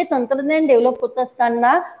 हे तंत्रज्ञान डेव्हलप होत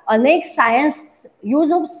असताना अनेक सायन्स,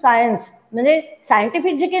 यूज ऑफ सायन्स म्हणजे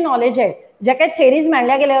सायंटिफिक जे काही नॉलेज आहे, ज्या काही थेरीज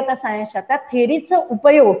मांडल्या गेल्या होत्या सायन्सच्या, त्या थेरीचा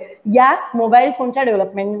उपयोग या मोबाईल फोनच्या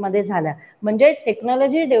डेव्हलपमेंटमध्ये झाला. म्हणजे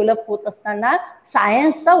टेक्नॉलॉजी डेव्हलप होत असताना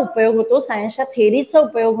सायन्सचा उपयोग होतो, सायन्सच्या थेरीजचा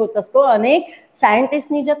उपयोग होत असतो. अनेक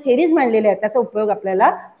सायंटिस्टनी ज्या थेरीज मांडलेल्या आहेत त्याचा उपयोग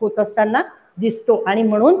आपल्याला होत असताना दिसतो. आणि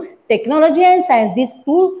म्हणून technology and science, this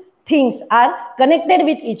to things are connected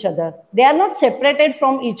with each other. They are not separated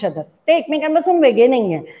from each other. ते एकमेकांपासून वेगळे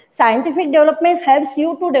नाही आहे. Scientific development helps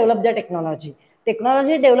you to develop the technology.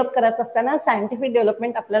 Technology develop करत असताना सायंटिफिक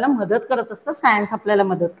डेव्हलपमेंट आपल्याला मदत करत असतं, सायन्स आपल्याला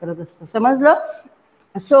मदत करत असतं. समजलं?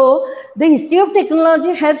 So the history of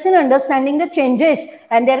technology helps in understanding the changes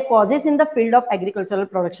and their causes in the field of agricultural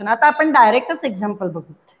production. आता आपण डायरेक्टच एक्झाम्पल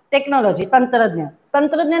बघू. टेक्नॉलॉजी,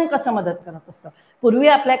 तंत्रज्ञान कसं मदत करत असतं. पूर्वी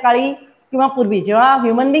आपल्या काळी किंवा पूर्वी जेव्हा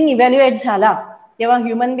ह्युमन बिंग इव्हॅल्युएट झाला, तेव्हा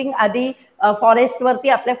ह्युमन बिंग आधी फॉरेस्टवरती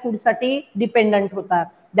आपल्या फूडसाठी डिपेंडंट होता.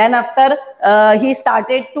 Then after he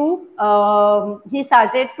started to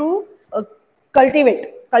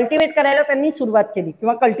cultivate करायला त्यांनी सुरुवात केली,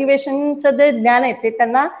 किंवा कल्टिवेशनचं जे ज्ञान आहे ते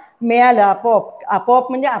त्यांना मिळालं आपोआप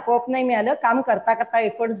म्हणजे आपोआप नाही मिळालं, काम करता करता,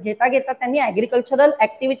 एफर्ट्स घेता घेता त्यांनी ॲग्रिकल्चरल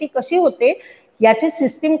ऍक्टिव्हिटी कशी होते, याची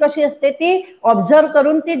सिस्टीम कशी असते ती ऑब्झर्व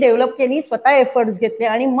करून ती डेव्हलप केली, स्वतः एफर्ट्स घेतले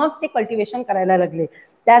आणि मग ते कल्टिवेशन करायला लागले.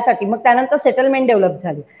 त्यासाठी मग त्यानंतर सेटलमेंट डेव्हलप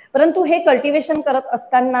झाली. परंतु हे कल्टिवेशन करत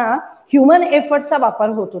असताना ह्युमन एफर्ट्सचा वापर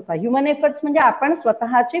होत होता. ह्युमन एफर्ट्स म्हणजे आपण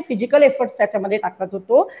स्वतःचे फिजिकल एफर्ट्स त्याच्यामध्ये टाकत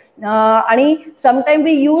होतो. आणि sometime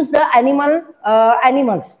we use the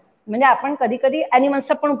animals, म्हणजे आपण कधी कधी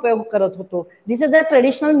ॲनिमल्सचा पण उपयोग करत होतो. दिस is the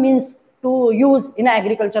traditional means to use in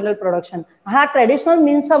agricultural production. हा ट्रेडिशनल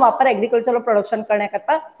मीन्सचा वापर ॲग्रिकल्चरल प्रोडक्शन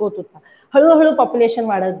करण्याकरता होत होता. हळूहळू पॉप्युलेशन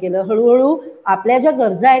वाढत गेलं, हळूहळू आपल्या ज्या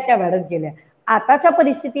गरजा आहेत त्या वाढत गेल्या. आताच्या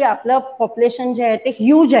परिस्थिती आपलं पॉप्युलेशन जे आहे ते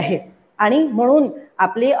ह्यूज आहे आणि म्हणून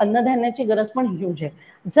आपली अन्नधान्याची गरज पण ह्यूज आहे.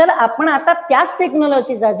 जर आपण आता त्याच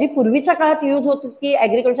टेक्नॉलॉजीचा जी पूर्वीच्या काळात यूज होत की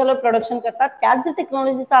ॲग्रिकल्चरल प्रोडक्शन करतात त्याच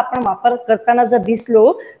टेक्नॉलॉजीचा आपण वापर करताना जर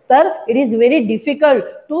दिसलो तर it is very difficult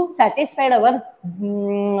to satisfied our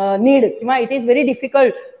need किंवा it is very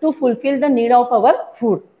difficult to fulfil the need of our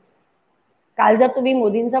food. काल जर तुम्ही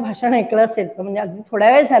मोदींचं भाषण ऐकलं असेल तर म्हणजे अगदी थोड्या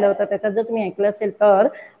वेळ झालं होतं त्याच्यात जर तुम्ही ऐकलं असेल तर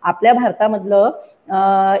आपल्या भारतामधलं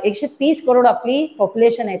 130 करोड आपली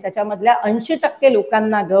पॉप्युलेशन आहे त्याच्यामधल्या 80%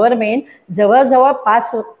 लोकांना गव्हर्नमेंट जवळजवळ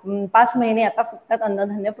 5 महिने आता फुकटात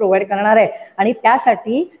अन्नधान्य प्रोव्हाइड करणार आहे. आणि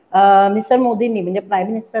त्यासाठी मिस्टर मोदींनी म्हणजे प्राईम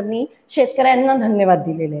मिनिस्टरनी शेतकऱ्यांना धन्यवाद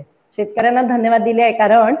दिलेले आहे. शेतकऱ्यांना धन्यवाद दिले आहे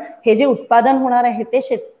कारण हे जे उत्पादन होणार आहे ते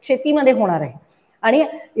शेतीमध्ये होणार आहे. आणि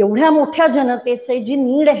एवढ्या मोठ्या जनतेचे जी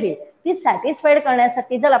नीड आहे ती सॅटिस्फाईड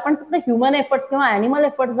करण्यासाठी जर आपण फक्त ह्युमन एफर्ट्स किंवा ॲनिमल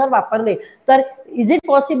एफर्ट्स जर वापरले तर is it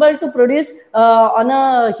possible to produce on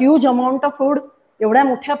a huge amount of food. एवढ्या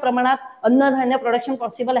मोठ्या प्रमाणात अन्नधान्य प्रोडक्शन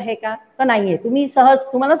पॉसिबल आहे का? तर नाहीये. तुम्ही सहज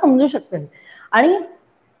तुम्हाला समजू शकतं. आणि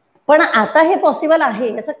पण आता हे पॉसिबल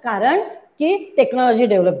आहे याचं कारण की टेक्नॉलॉजी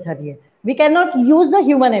डेव्हलप झाली आहे. We can not use the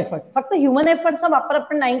human effort. फक्त ह्युमन एफर्टचा वापर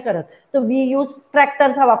आपण नाही करत तर वी यूज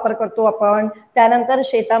ट्रॅक्टरचा वापर करतो आपण. त्यानंतर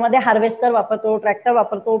शेतामध्ये हार्वेस्टर वापरतो, ट्रॅक्टर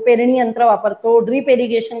वापरतो, पेरणी यंत्र वापरतो, ड्रीप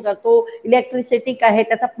इरिगेशन करतो, इलेक्ट्रिसिटी आहे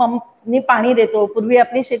त्याचा पंपनी पाणी देतो. पूर्वी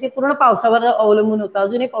आपली शेती पूर्ण पावसावर अवलंबून होतं.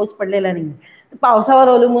 अजूनही पाऊस पडलेला नाही, पावसावर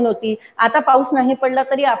अवलंबून होती. आता पाऊस नाही पडला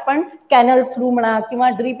तरी आपण कॅनल थ्रू म्हणा किंवा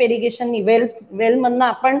ड्रीप इरिगेशन वेलमधनं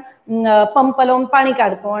आपण पंप लावून पाणी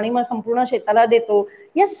काढतो आणि मग संपूर्ण शेताला देतो.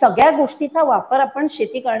 या सगळ्या गोष्टीचा वापर आपण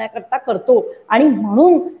शेती करण्याकरता करतो आणि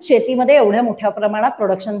म्हणून शेतीमध्ये एवढ्या मोठ्या प्रमाणात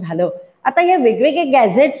प्रोडक्शन झालं. आता या वेगवेगळ्या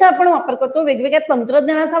गॅझेटचा आपण वापर करतो, वेगवेगळ्या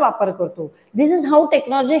तंत्रज्ञानाचा वापर करतो. दिस is how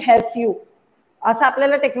technology helps you. असं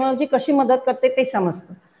आपल्याला टेक्नॉलॉजी कशी मदत करते ते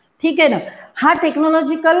समजतं. ठीक आहे ना. हा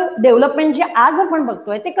टेक्नॉलॉजिकल डेव्हलपमेंट जे आज आपण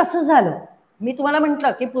बघतोय ते कसं झालं. मी तुम्हाला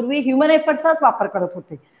म्हटलं की पूर्वी ह्युमन एफर्टचाच वापर करत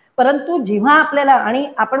होते परंतु जेव्हा आपल्याला आणि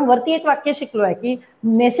आपण वरती एक वाक्य शिकलोय की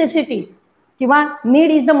नेसेसिटी किंवा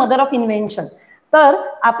need is the mother of invention. तर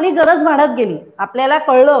आपली गरज वाढत गेली. आपल्याला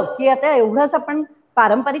कळलं की आता एवढंच आपण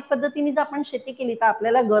पारंपरिक पद्धतीने जर आपण शेती केली तर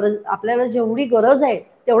आपल्याला जेवढी गरज आहे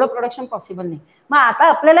तेवढं प्रोडक्शन पॉसिबल नाही. मग आता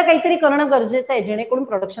आपल्याला काहीतरी करणं गरजेचं आहे जेणेकरून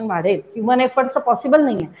प्रोडक्शन वाढेल. ह्युमन एफर्टचं पॉसिबल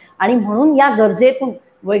नाही आहे आणि म्हणून या गरजेतून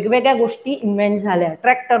वेगवेगळ्या गोष्टी इन्व्हेंट झाल्या.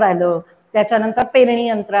 ट्रॅक्टर आलं, त्याच्यानंतर पेरणी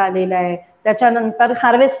यंत्र आलेलं आहे, त्याच्यानंतर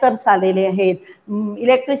हार्वेस्टर्स आलेले आहेत,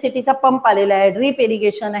 इलेक्ट्रिसिटीचा पंप आलेला आहे, ड्रीप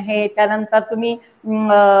इरिगेशन आहे, त्यानंतर तुम्ही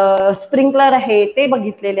स्प्रिंकलर आहे ते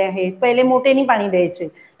बघितलेले आहे. पहिले मोठेनी पाणी द्यायचे.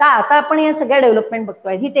 तर आता आपण या सगळ्या डेव्हलपमेंट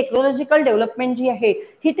बघतोय. ही टेक्नॉलॉजिकल डेव्हलपमेंट जी आहे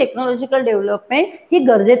ही टेक्नॉलॉजिकल डेव्हलपमेंट ही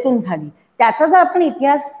गरजेतून झाली. त्याचा जर आपण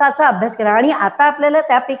इतिहासाचा अभ्यास केला आणि आता आपल्याला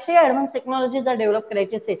त्यापेक्षाही ऍडव्हान्स टेक्नॉलॉजी जर डेव्हलप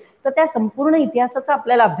करायची असेल तर त्या संपूर्ण इतिहासाचा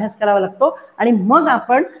आपल्याला अभ्यास करावा लागतो आणि मग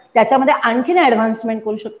आपण त्याच्यामध्ये आणखीन ऍडव्हान्समेंट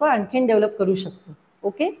करू शकतो, आणखीन डेव्हलप करू शकतो.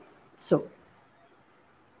 Okay. So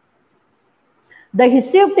the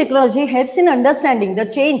history of technology helps in understanding the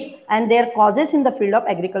change and their causes in the field of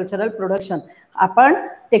agricultural production. आपण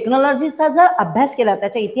टेक्नॉलॉजीचा जर अभ्यास केला,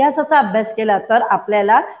 त्याच्या इतिहासाचा अभ्यास केला तर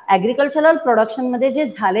आपल्याला ॲग्रिकल्चरल प्रोडक्शनमध्ये जे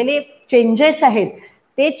झालेले चेंजेस आहेत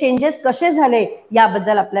ते चेंजेस कसे झाले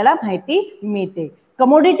याबद्दल आपल्याला माहिती मिळते.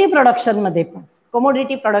 कमोडिटी प्रोडक्शनमध्ये पण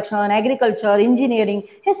कमोडिटी प्रोडक्शन, ॲग्रिकल्चर, इंजिनिअरिंग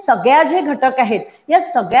हे सगळ्या जे घटक आहेत या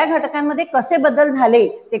सगळ्या घटकांमध्ये कसे बदल झाले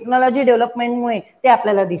टेक्नॉलॉजी डेव्हलपमेंटमुळे ते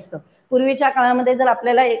आपल्याला दिसतं. पूर्वीच्या काळामध्ये जर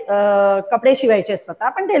आपल्याला कपडे शिवायचे असतात तर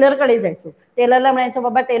आपण टेलरकडे जायचो. टेलरला म्हणायचो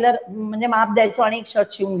बाबा टेलर म्हणजे माप द्यायचो आणि एक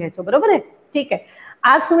शर्ट शिवून घ्यायचो. बरोबर आहे. ठीक आहे.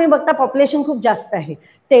 आज तुम्ही बघता पॉप्युलेशन खूप जास्त आहे.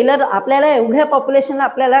 टेलर आपल्याला एवढ्या पॉप्युलेशनला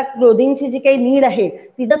आपल्याला क्लोदिंगची जी काही नीड आहे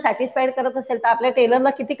ती जर सॅटिस्फाईड करत असेल तर आपल्या टेलरला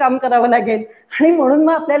किती काम करावं लागेल. आणि म्हणून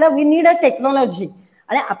मग आपल्याला वी नीड अ टेक्नॉलॉजी.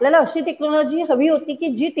 आणि आपल्याला अशी टेक्नॉलॉजी हवी होती की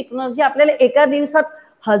जी टेक्नॉलॉजी आपल्याला एका दिवसात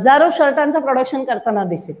हजारो शर्टांचं प्रोडक्शन करताना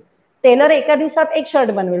दिसेल. टेलर एका दिवसात एक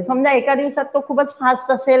शर्ट बनवेल. समजा एका दिवसात तो खूपच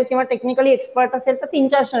फास्ट असेल किंवा टेक्निकली एक्सपर्ट असेल तर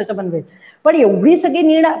 3-4 शर्ट बनवेल. पण एवढी सगळी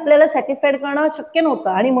नीड आपल्याला सॅटिस्फाईड करणं शक्य नव्हतं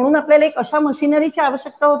आणि म्हणून आपल्याला एक अशा मशिनरीची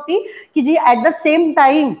आवश्यकता होती की जी ऍट द सेम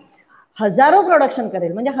टाइम हजारो प्रोडक्शन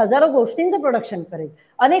करेल, म्हणजे हजारो गोष्टींचं प्रोडक्शन करेल.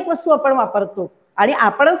 अनेक वस्तू आपण वापरतो आणि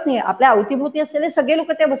आपणच नाही, आपल्या अवतीभोवती असलेले सगळे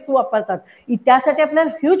लोक त्या वस्तू वापरतात. त्यासाठी आपल्याला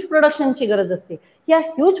ह्यूज प्रोडक्शनची गरज असते. या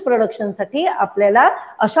ह्यूज प्रोडक्शनसाठी आपल्याला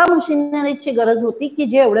अशा मशिनरीची गरज होती की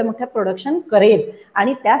जे एवढे मोठे प्रोडक्शन करेल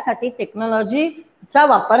आणि त्यासाठी टेक्नॉलॉजीचा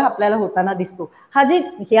वापर आपल्याला होताना दिसतो.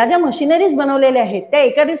 ह्या ज्या मशिनरीज बनवलेल्या आहेत त्या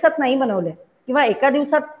एका दिवसात नाही बनवल्या किंवा एका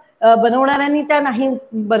दिवसात बनवणाऱ्यांनी त्या नाही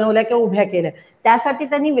बनवल्या किंवा उभ्या केल्या. त्यासाठी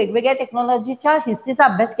त्यांनी वेगवेगळ्या टेक्नॉलॉजीच्या हिस्ट्रीचा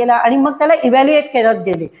अभ्यास केला आणि मग त्याला इव्हॅल्युएट करत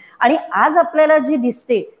गेले आणि आज आपल्याला जी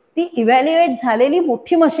दिसते ती इव्हॅल्युएट झालेली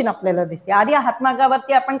मोठी मशीन आपल्याला दिसते. आधी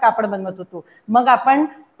हातमागावरती आपण कापड बनवत होतो, मग आपण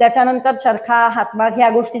त्याच्यानंतर चरखा, हातमाग ह्या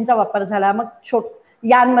गोष्टींचा वापर झाला. मग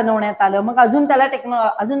यान बनवण्यात आलं. मग अजून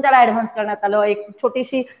त्याला ऍडव्हान्स करण्यात आलं. एक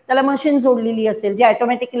छोटीशी त्याला मशीन जोडलेली असेल जी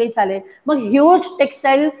ऑटोमॅटिकली चालेल. मग ह्यूज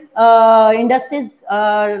टेक्सटाईल इंडस्ट्रीज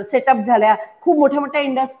सेटअप झाल्या. खूप मोठ्या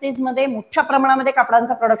इंडस्ट्रीजमध्ये मोठ्या प्रमाणामध्ये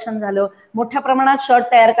कापडांचं प्रोडक्शन झालं. मोठ्या प्रमाणात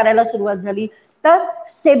शर्ट तयार करायला सुरुवात झाली. तर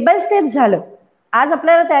स्टेप बाय स्टेप झालं. आज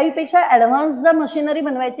आपल्याला त्याहीपेक्षा ऍडव्हान्स जर मशिनरी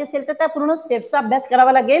बनवायची असेल तर त्या पूर्ण स्टेप्सचा अभ्यास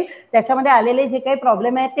करावा लागेल. त्याच्यामध्ये आलेले जे काही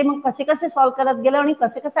प्रॉब्लेम आहेत ते मग कसे सॉल्व्ह करत गेलं आणि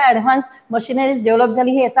कसे ऍडव्हान्स मशिनरीज डेव्हलप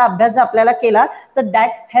झाली हे याचा अभ्यास जर आपल्याला केला तर that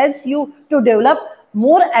helps you to develop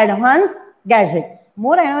more advance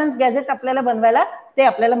gadget आपल्याला बनवायला ते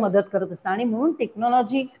आपल्याला मदत करत असतं. आणि म्हणून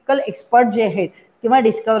टेक्नॉलॉजिकल एक्सपर्ट जे आहेत किंवा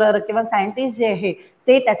डिस्कवरर किंवा सायंटिस्ट जे आहे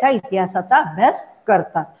ते त्याच्या इतिहासाचा अभ्यास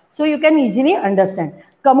करतात. So you can easily understand.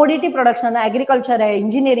 Commodity production, agriculture आहे,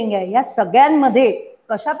 इंजिनिअरिंग आहे, या सगळ्यांमध्ये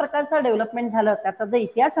कशा प्रकारचं डेव्हलपमेंट झालं त्याचा जर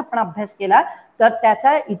इतिहास आपण अभ्यास केला तर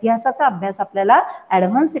त्याच्या इतिहासाचा अभ्यास आपल्याला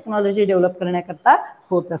ऍडव्हान्स टेक्नॉलॉजी डेव्हलप करण्याकरता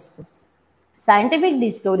होत असतो. Scientific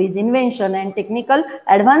discoveries, invention and technical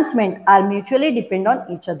advancement are mutually depend on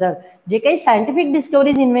each other. जे काही सायंटिफिक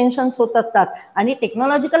डिस्कवरीज इन्व्हेन्शन्स होत असतात आणि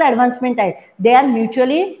टेक्नॉलॉजिकल ऍडव्हान्समेंट आहे they are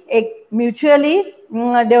mutually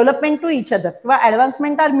development to each other किंवा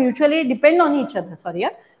advancement R mutually depend on each other.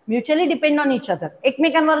 Mutually depend on each other,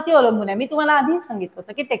 एकमेकांवरती अवलंबून आहे. मी तुम्हाला आधीच सांगितलं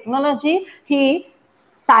होतं की टेक्नॉलॉजी ही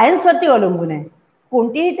सायन्सवरती अवलंबून आहे.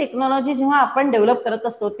 कोणतीही टेक्नॉलॉजी जेव्हा आपण डेव्हलप करत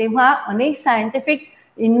असतो तेव्हा अनेक सायंटिफिक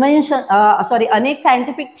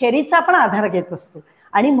थेअरीचा आपण आधार घेत असतो.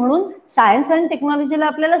 आणि म्हणून सायन्स आणि टेक्नॉलॉजीला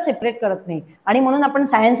आपल्याला सेपरेट करत नाही. आणि म्हणून आपण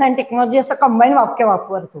सायन्स आणि टेक्नॉलॉजी असं कंबाईन वाक्य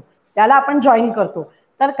वापरतो, त्याला आपण जॉईन करतो.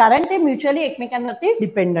 तर कारण ते म्युच्युअली एकमेकांवरती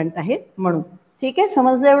डिपेंडंट आहेत म्हणून. ठीक आहे,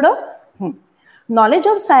 समजलं एवढं? Knowledge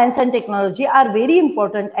of science and technology are very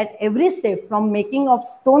important at every step from making of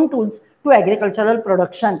stone tools to agricultural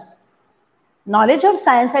production. Knowledge of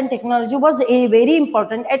science and technology was very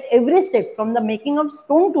important at every step from the making of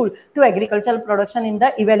stone tool to agricultural production in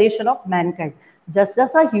the evaluation of mankind.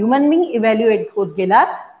 जसं human being evaluate होत गेला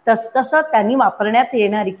तसं त्यांनी वापरण्यात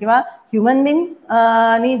येणारी किंवा human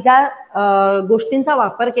being ज्या गोष्टींचा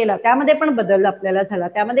वापर केला त्यामध्ये पण बदल आपल्याला झाला,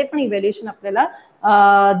 त्यामध्ये पण इव्हॅल्युएशन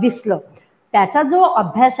आपल्याला दिसलं. त्याचा जो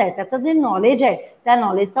अभ्यास आहे, त्याचं जे नॉलेज आहे, त्या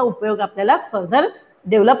नॉलेजचा उपयोग आपल्याला फर्दर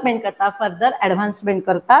डेव्हलपमेंट करता, फर्दर ऍडव्हान्समेंट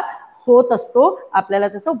करता होत असतो. आपल्याला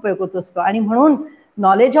त्याचा उपयोग होत असतो. आणि म्हणून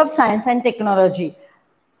knowledge of science and technology,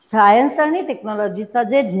 science आणि टेक्नॉलॉजीचा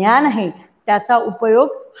जे ज्ञान आहे त्याचा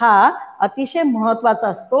उपयोग हा अतिशय महत्वाचा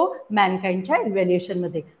असतो मॅनकाइंडच्या इव्हॅल्युएशन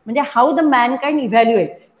मध्ये. म्हणजे how the Mankind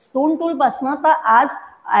evaluate stone tool पासून तर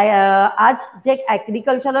आज जे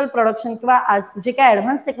ऍग्रिकल्चरल प्रोडक्शन किंवा आज जे काही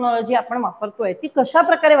ऍडव्हान्स टेक्नॉलॉजी आपण वापरतोय ती कशा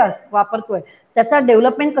प्रकारे वापरतोय, त्याचा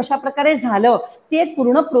डेव्हलपमेंट कशा प्रकारे झालं, ती एक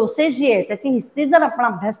पूर्ण प्रोसेस जी आहे त्याची हिस्ट्री जर आपण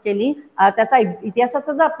अभ्यास केली, त्याचा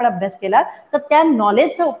इतिहासाचा जर आपण अभ्यास केला तर त्या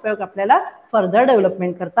नॉलेजचा उपयोग आपल्याला फर्दर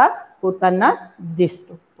डेव्हलपमेंट करता होताना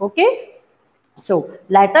दिसतो. Okay, so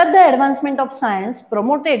later the advancement of science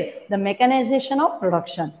promoted the mechanization of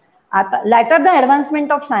production. Later the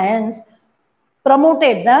advancement of science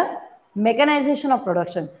promoted the mechanization of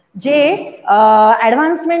production. जे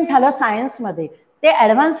ऍडव्हान्समेंट झालं सायन्समध्ये ते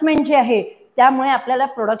ऍडव्हान्समेंट जे आहे त्यामुळे आपल्याला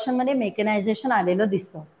प्रोडक्शन मध्ये मेकॅनायझेशन आलेलं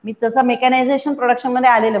दिसतं. मी तसं मेकॅनायझेशन प्रोडक्शन मध्ये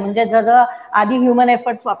आलेलं म्हणजे जर आधी ह्युमन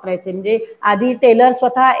एफर्ट्स वापरायचे, म्हणजे आधी टेलर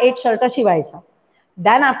स्वतः एक शर्ट शिवायचा,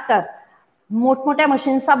 दॅन आफ्टर मोठमोठ्या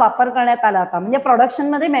मशीन्सचा वापर करण्यात आला होता. म्हणजे प्रोडक्शन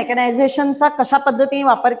मध्ये मेकॅनायझेशनचा कशा पद्धतीने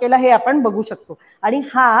वापर केला हे आपण बघू शकतो. आणि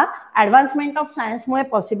हा ऍडव्हान्समेंट ऑफ सायन्समुळे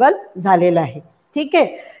पॉसिबल झालेला आहे. ठीक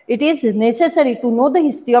आहे, it is necessary to know the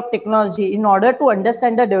history of technology in order to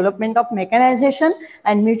understand the development of mechanisation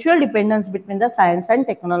and mutual dependence between the science and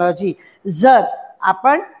technology. जर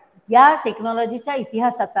आपण या टेक्नॉलॉजीच्या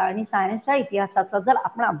इतिहासाचा आणि सायन्सच्या इतिहासाचा जर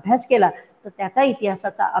आपण अभ्यास केला तर त्याच्या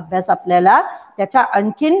इतिहासाचा अभ्यास आपल्याला त्याच्या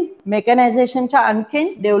आणखीन मेकॅनायझेशनच्या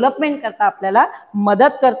आणखीन डेव्हलपमेंट करता आपल्याला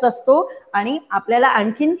मदत करत असतो. आणि आपल्याला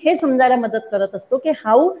आणखीन हे समजायला मदत करत असतो की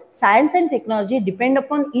how science and technology depend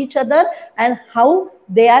upon each other and how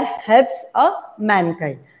they are helps a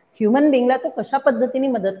Mankind. Human बिंगला तो कशा पद्धतीने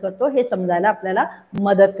मदत करतो हे समजायला आपल्याला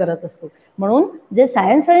मदत करत असतो. म्हणून जे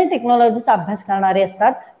सायन्स आणि टेक्नॉलॉजीचा अभ्यास करणारे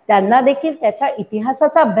असतात त्यांना देखील त्याच्या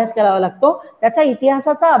इतिहासाचा अभ्यास करावा लागतो. त्याच्या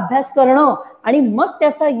इतिहासाचा अभ्यास करणं आणि मग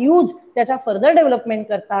त्याचा यूज त्याच्या फर्दर डेव्हलपमेंट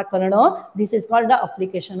करता करणं, दिस is called the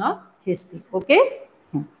application of history. Okay,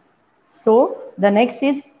 so the next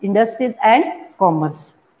is industries and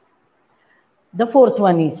commerce. The fourth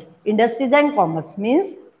one is industries and commerce.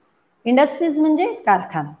 Means industries म्हणजे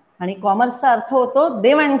कारखाना आणि कॉमर्सचा अर्थ होतो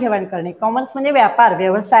देवाणघेवाण करणे. कॉमर्स म्हणजे व्यापार,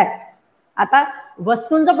 व्यवसाय. आता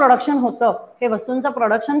वस्तूंचं प्रोडक्शन होतं, हे वस्तूंचं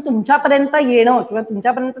प्रोडक्शन तुमच्यापर्यंत येणं किंवा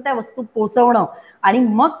तुमच्यापर्यंत त्या वस्तू पोहोचवणं आणि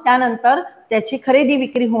मग त्यानंतर त्याची खरेदी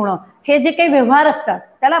विक्री होणं, हे जे काही व्यवहार असतात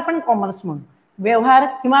त्याला आपण कॉमर्स म्हणू. व्यवहार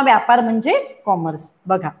किंवा व्यापार म्हणजे कॉमर्स.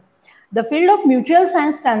 बघा, the field of mutual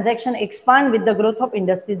science transaction expand with the growth of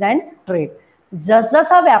industries and trade.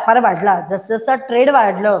 जसजसा व्यापार वाढला, जसजसा ट्रेड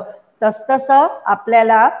वाढलं, तसतसं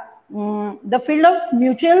आपल्याला the field of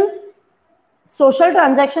mutual social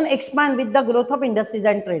transaction expand with the growth of industries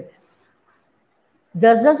and trade.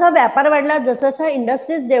 जसजसा व्यापार वाढला, जसजसा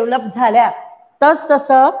इंडस्ट्रीज डेव्हलप झाल्या,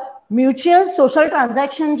 तसतसं म्युच्युअल सोशल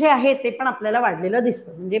ट्रान्झॅक्शन जे आहे ते पण आपल्याला वाढलेलं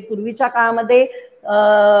दिसतं. म्हणजे पूर्वीच्या काळामध्ये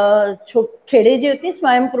खेडे जी होती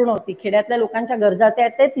स्वयंपूर्ण होती, खेड्यातल्या लोकांच्या गरजा त्या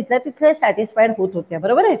तिथल्या तिथले सॅटिस्फाईड होत होत्या,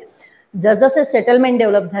 बरोबर आहे. जसजसे सेटलमेंट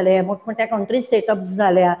डेव्हलप झाले, मोठमोठ्या कंट्रीज सेटअप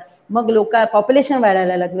झाल्या, मग पॉप्युलेशन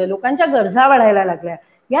वाढायला लागलं, लोकांच्या गरजा वाढायला लागल्या.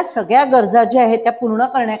 या सगळ्या गरजा ज्या आहेत त्या पूर्ण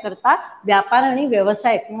करण्याकरता व्यापार आणि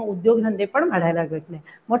व्यवसाय किंवा उद्योगधंदे पण वाढायला लागले,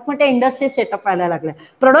 मोठमोठ्या इंडस्ट्री सेटअप व्हायला लागल्या.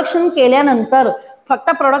 प्रोडक्शन केल्यानंतर फक्त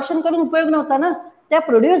प्रोडक्शन करून उपयोग नव्हता ना, त्या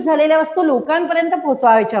प्रोड्यूस झालेल्या वस्तू लोकांपर्यंत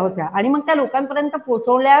पोहोचवायच्या होत्या आणि मग त्या लोकांपर्यंत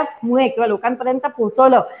पोहोचवल्यामुळे किंवा लोकांपर्यंत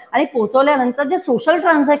पोहोचवलं आणि पोहोचवल्यानंतर जे सोशल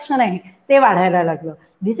ट्रान्झॅक्शन आहे ते वाढायला लागलं.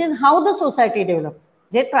 दिस is how the society develop.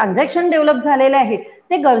 जे ट्रान्झॅक्शन डेव्हलप झालेले आहे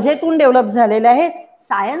ते गरजेतून डेव्हलप झालेले आहे.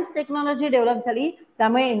 सायन्स टेक्नॉलॉजी डेव्हलप झाली,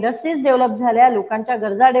 त्यामुळे इंडस्ट्रीज डेव्हलप झाल्या, लोकांच्या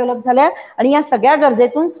गरजा डेव्हलप झाल्या आणि या सगळ्या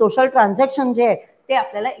गरजेतून सोशल ट्रान्झॅक्शन जे आहे ते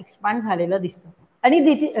आपल्याला एक्सपांड झालेलं दिसतं. आणि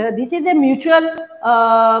दिस is a mutual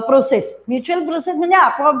process. Mutual process म्हणजे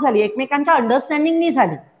आपोआप झाली, एकमेकांच्या अंडरस्टँडिंगनी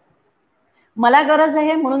झाली. मला गरज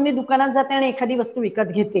आहे म्हणून मी दुकानात जाते आणि एखादी वस्तू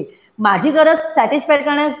विकत घेते. माझी गरज सॅटिस्फाय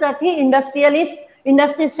करण्यासाठी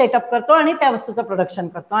इंडस्ट्री सेटअप करतो आणि त्या वस्तूचं प्रोडक्शन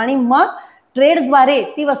करतो आणि मग ट्रेडद्वारे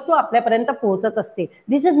ती वस्तू आपल्यापर्यंत पोहोचत असते.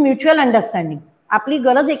 दिस इज म्युच्युअल अंडरस्टँडिंग. आपली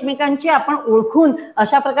गरज एकमेकांची आपण ओळखून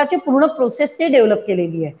अशा प्रकारची पूर्ण प्रोसेस ती डेव्हलप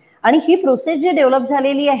केलेली आहे. आणि ही प्रोसेस जी डेव्हलप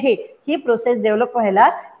झालेली आहे, ही प्रोसेस डेव्हलप व्हायला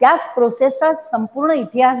त्याच प्रोसेसचा संपूर्ण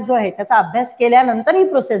इतिहास जो आहे त्याचा अभ्यास केल्यानंतर ही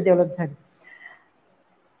प्रोसेस डेव्हलप झाली.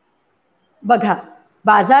 बघा,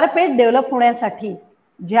 बाजारपेठ डेव्हलप होण्यासाठी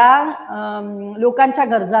ज्या लोकांच्या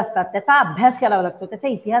गरजा असतात त्याचा अभ्यास करावा लागतो, त्याच्या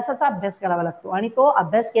इतिहासाचा अभ्यास करावा लागतो आणि तो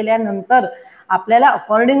अभ्यास केल्यानंतर आपल्याला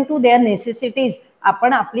अकॉर्डिंग टू देअर नेसेसिटीज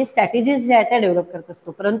आपण आपली स्ट्रॅटेजीज ज्या आहेत त्या डेव्हलप करत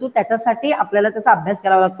असतो. परंतु त्याच्यासाठी आपल्याला त्याचा अभ्यास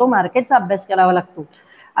करावा लागतो, मार्केटचा अभ्यास करावा लागतो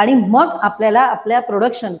आणि मग आपल्याला आपल्या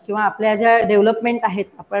प्रोडक्शन किंवा आपल्या ज्या डेव्हलपमेंट आहेत,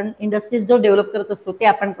 आपण इंडस्ट्रीज जो डेव्हलप करत असतो ते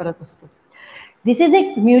आपण करत असतो. दिस इज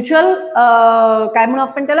एक म्युच्युअल काय म्हणू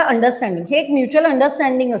आपण त्याला अंडरस्टँडिंग. हे एक म्युच्युअल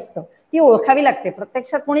अंडरस्टँडिंग असतं, ती ओळखावी लागते.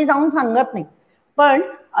 प्रत्यक्षात कोणी जाऊन सांगत नाही, पण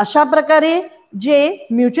अशा प्रकारे जे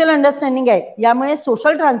म्युच्युअल अंडरस्टँडिंग आहे यामुळे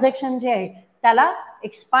सोशल ट्रान्झॅक्शन जे आहे त्याला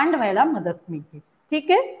एक्सपांड व्हायला मदत मिळते.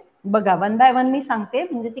 ठीक आहे, बघा वन बाय वन मी सांगते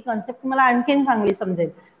म्हणजे ती कन्सेप्ट मला आणखीन चांगली समजेल.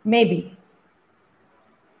 May be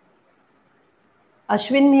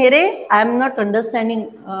Ashwin Mehre, I am not understanding.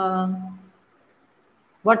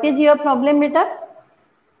 What is your problem, beta?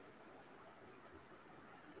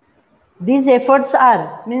 These efforts are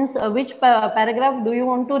means which paragraph do you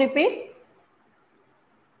want to repeat?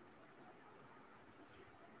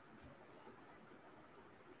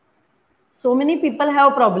 So many people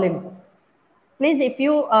have problem. Please, if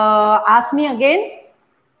you ask me again,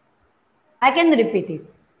 I can repeat it.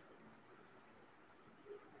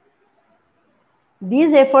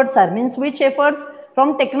 These efforts are means which efforts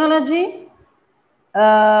from technology?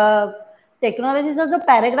 टेक्नॉलॉजीचा जो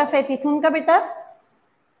paragraph आहे तिथून का बेटा?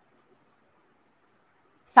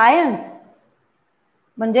 Science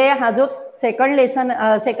म्हणजे हा जो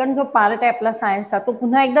second जो पार्ट आहे आपला सायन्सचा तो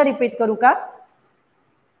पुन्हा एकदा रिपीट करू का?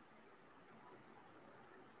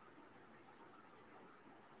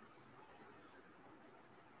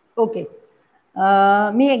 ओके,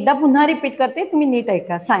 मी एकदा पुन्हा रिपीट करते, तुम्ही नीट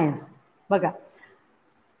ऐका. सायन्स बघा,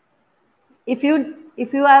 if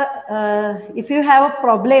you have a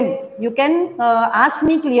problem you can ask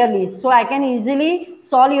me clearly so I can easily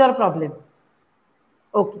solve your problem.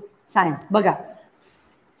 Okay, science बघा,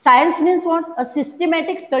 science means what? A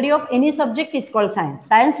systematic study of any subject is called science.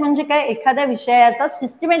 Science म्हणजे काय? एखाद्या विषयाचा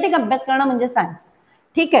systematic अभ्यास करणं म्हणजे science.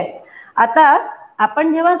 ठीक आहे, आता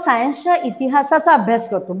आपण जेव्हा सायन्सच्या इतिहासाचा अभ्यास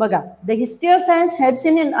करतो बघा, the history of science helps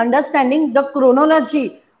in understanding the chronology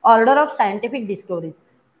order of scientific discoveries.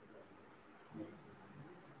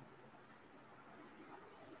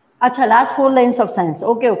 अच्छा, last 4 lines of science.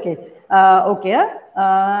 Okay.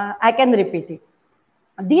 I can repeat it.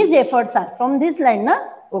 These efforts are from this line, na?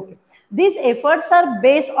 Okay. These efforts are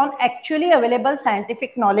based on actually available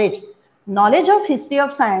scientific knowledge. Knowledge of history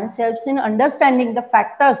of science helps in understanding the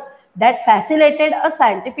factors that फॅसिलेटेड a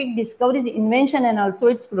scientific discoveries, invention and also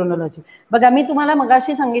it's chronology. बघा मी तुम्हाला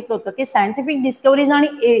मगाशी सांगितलं होतं की scientific discoveries आणि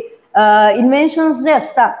इन्व्हेन्शन्स जे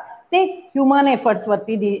असतात ते ह्युमन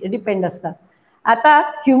एफर्ट्सवरती डिपेंड असतात. आता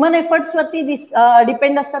ह्युमन एफर्ट्सवरती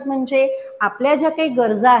डिपेंड असतात म्हणजे आपल्या ज्या काही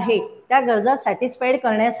गरजा आहेत त्या गरजा सॅटिस्फाईड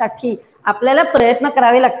करण्यासाठी आपल्याला प्रयत्न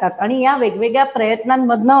करावे लागतात आणि या वेगवेगळ्या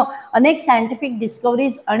प्रयत्नांमधनं अनेक सायंटिफिक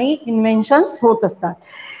डिस्कवरीज आणि इन्व्हेन्शन्स होत असतात.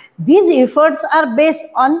 These efforts R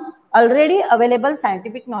based on already available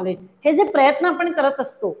scientific knowledge. हे जे प्रयत्न आपण करत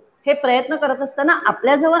असतो हे प्रयत्न करत असताना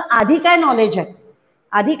आपल्याजवळ आधी काय नॉलेज आहे,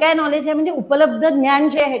 आधी काय नॉलेज आहे म्हणजे उपलब्ध ज्ञान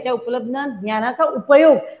जे आहे त्या उपलब्ध ज्ञानाचा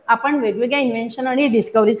उपयोग आपण वेगवेगळ्या इन्व्हेन्शन आणि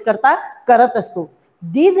डिस्कवरीज करता करत असतो.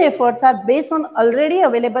 These efforts R based on already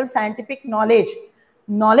available scientific knowledge.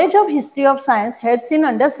 Knowledge of history of science helps in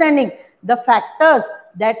understanding the factors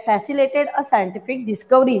that facilitated a scientific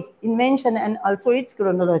discoveries, invention and also its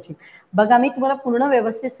chronology. बघा मी तुम्हाला पूर्ण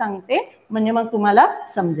व्यवस्थित सांगते म्हणजे मग तुम्हाला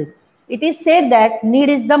समजेल. It is said that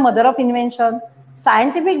need is the mother of invention.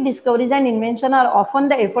 Scientific discoveries and invention are often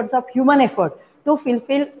the efforts of human effort to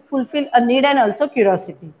fulfill a need and also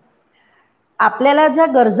curiosity. आपल्याला ज्या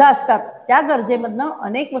गरजा असतात त्या गरजेमधनं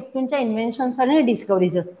अनेक वस्तूंच्या इन्व्हेन्शन्स आणि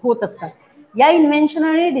डिस्कवरीज होत असतात. या इन्व्हेन्शन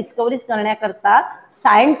आणि डिस्कवरीज करण्याकरता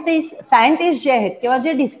सायंटिस्ट जे आहेत किंवा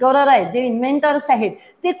जे डिस्कवरर आहेत, जे इन्व्हेंटर्स आहेत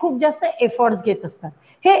ते खूप जास्त एफर्ट्स घेत असतात.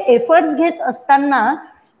 हे एफर्ट्स घेत असताना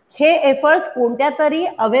हे एफर्ट्स कोणत्या तरी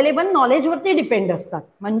अवेलेबल नॉलेजवरती डिपेंड असतात.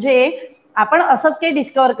 म्हणजे आपण असंच काही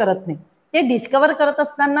डिस्कवर करत नाही, ते डिस्कवर करत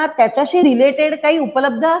असताना त्याच्याशी रिलेटेड काही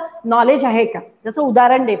उपलब्ध नॉलेज आहे का. जसं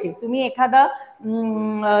उदाहरण देते, तुम्ही एखादा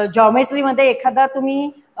जॉमेट्रीमध्ये एखादा तुम्ही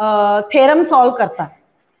थेरम सॉल्व्ह करता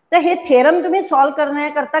तर हे थेरम तुम्ही सॉल्व्ह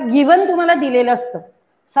करण्याकरता गिवन तुम्हाला दिलेलं असतं.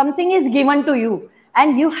 Something is given to you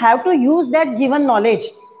and you have to use that given knowledge.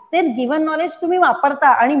 ते गिवन नॉलेज तुम्ही वापरता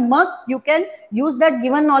आणि मग you can use that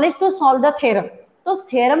given knowledge to solve the theorem. तो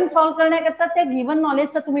थेरम सॉल्व्ह करण्याकरता त्या गिवन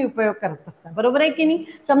नॉलेजचा तुम्ही उपयोग करत असता. बरोबर आहे की नाही.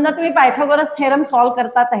 समजा तुम्ही पायथागोरस थेरम सॉल्व्ह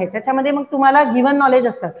करतात आहे, त्याच्यामध्ये मग तुम्हाला गिवन नॉलेज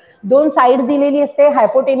असतात. दोन साईड दिलेली असते,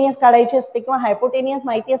 हायपोटेनियस काढायची असते किंवा हायपोटेनियस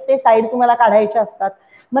माहिती असते, साईड तुम्हाला काढायच्या असतात.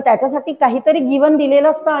 मग त्याच्यासाठी काहीतरी गिवन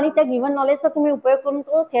दिलेलं असतं आणि त्या गिवन नॉलेजचा तुम्ही उपयोग करून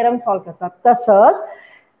तो थेरम सॉल्व्ह करतात. तसंच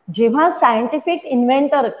जेव्हा सायंटिफिक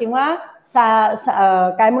इन्व्हेंटर किंवा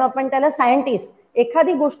काय म्हणू आपण त्याला सायंटिस्ट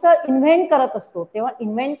एखादी गोष्ट इन्व्हेंट करत असतो, तेव्हा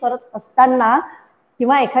इन्व्हेंट करत असताना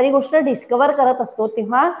किंवा एखादी गोष्ट डिस्कवर करत असतो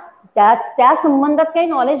तेव्हा त्या संबंधात काही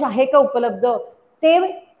नॉलेज आहे का उपलब्ध,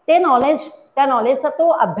 ते नॉलेज, त्या नॉलेजचा तो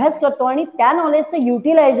अभ्यास करतो आणि त्या नॉलेजचं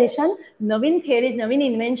युटिलायझेशन नवीन थिअरीज, नवीन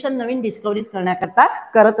इन्व्हेन्शन, नवीन डिस्कवरीज करण्याकरता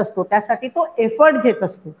करत असतो. त्यासाठी तो एफर्ट घेत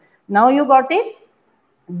असतो. Now you got it.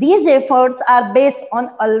 These efforts are based on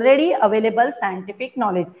already available scientific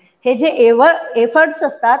knowledge. हे जे एफर्ट्स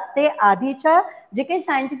असतात ते आधीच्या जे काही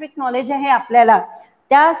सायंटिफिक नॉलेज आहे आपल्याला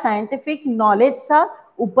त्या सायंटिफिक नॉलेजचा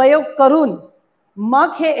उपयोग करून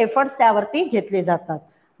मग हे एफर्ट्स त्यावरती घेतले जातात.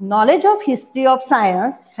 Knowledge of history of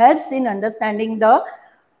science helps in understanding the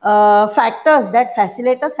factors that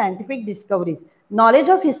फॅसिलेट a scientific discoveries.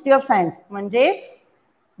 Knowledge of history of science म्हणजे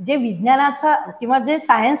जे विज्ञानाचा किंवा जे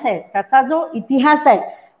सायन्स आहे त्याचा जो इतिहास आहे,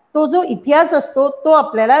 तो जो इतिहास असतो तो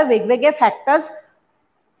आपल्याला वेगवेगळे फॅक्टर्स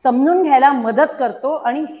समजून घ्यायला मदत करतो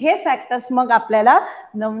आणि हे फॅक्टर्स मग आपल्याला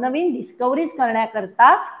नवनवीन डिस्कवरीज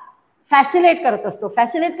करण्याकरता फॅसिलेट करत असतो.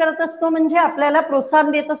 फॅसिलेट करत असतो म्हणजे आपल्याला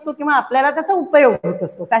प्रोत्साहन देत असतो किंवा आपल्याला त्याचा उपयोग होत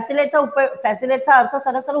असतो. फॅसिलेटचा अर्थ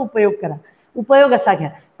सरळ उपयोग करा, उपयोग असा घ्या.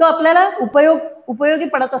 तो आपल्याला उपयोगी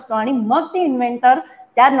पडत असतो आणि मग ते इन्व्हेंटर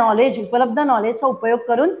त्या नॉलेज, उपलब्ध नॉलेजचा उपयोग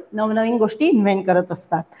करून नवनवीन गोष्टी इन्व्हेंट करत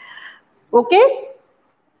असतात. Okay.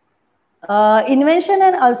 Invention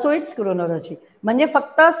and also it's chronology म्हणजे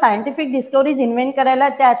फक्त सायंटिफिक डिस्कवरीज इन्व्हेंट करायला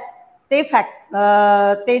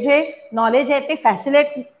ते जे नॉलेज आहे ते फॅसिलेट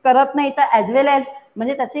करत नाही, तर ॲज वेल ॲज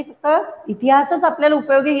म्हणजे त्याचे फक्त इतिहासच आपल्याला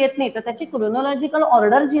उपयोगी येत नाही, तर त्याची क्रोनॉलॉजिकल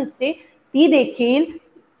ऑर्डर जी असते ती देखील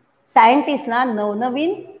सायंटिस्टला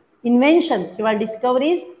नवनवीन इन्व्हेन्शन किंवा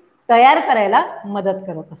डिस्कवरीज तयार करायला मदत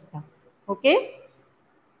करत असतात. Okay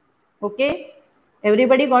okay,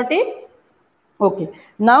 everybody got it. Okay,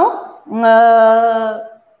 now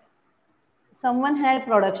someone had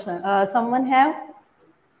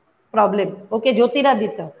problem. Okay,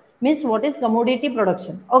 Jyotiraditya means what is commodity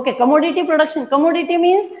production? Okay, commodity production. Commodity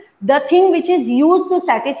means the thing which is used to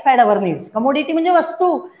satisfy our needs. Commodity म्हणजे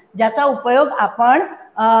वस्तू ज्याचा उपयोग आपण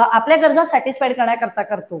आपल्या गरजा satisfied करण्याकरता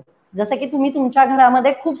करतो. जसं की तुम्ही तुमच्या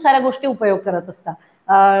घरामध्ये खूप साऱ्या गोष्टी उपयोग करत असता.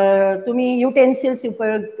 तुम्ही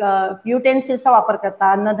युटेन्सिल्सचा वापर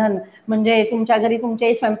करता. अन्नधन म्हणजे तुमच्या घरी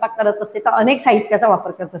तुमचे स्वयंपाक करत असते तर अनेक साहित्याचा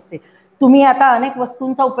वापर करत असते. तुम्ही आता अनेक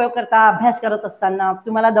वस्तूंचा उपयोग करता. अभ्यास करत असताना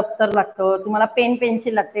तुम्हाला दप्तर लागतं, तुम्हाला पेन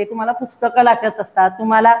पेन्सिल लागते, तुम्हाला पुस्तकं लागत असतात,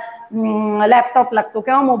 तुम्हाला लॅपटॉप लागतो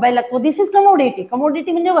किंवा मोबाईल लागतो. दिस इज कमोडिटी.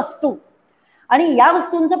 कमोडिटी म्हणजे वस्तू, आणि या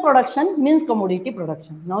वस्तूंचं production means commodity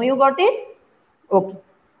production. Now you got it? Okay.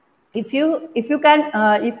 If you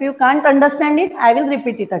can't understand it, I will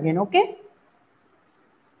repeat it again. Okay.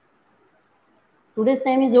 Today's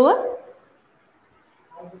time is over.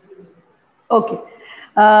 Okay.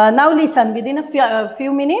 Now listen. Within a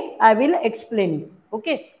few minutes, I will explain it.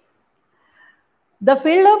 Okay. The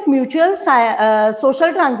field of mutual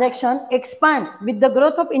social transaction expand with the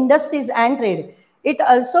growth of industries and trade. It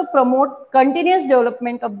also promote continuous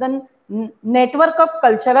development of the network of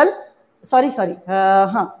cultural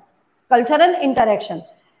interaction.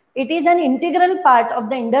 It is an integral part of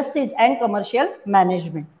the industries and commercial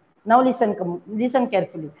management. Now listen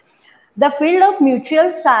carefully. The field of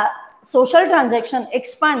mutual social transaction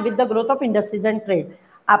expand with the growth of industries and trade.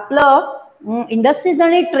 आपलं industries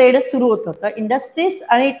आणि trade सुरू होतं. तर industries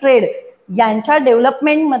आणि trade यांच्या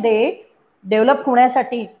develop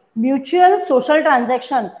होण्यासाठी mutual social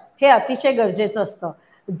transaction हे अतिशय गरजेचं असतं.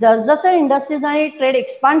 जसजसं इंडस्ट्रीज आणि ट्रेड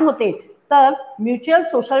एक्सपांड होते तर म्युच्युअल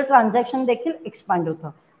सोशल ट्रान्झॅक्शन देखील एक्सपांड होतं.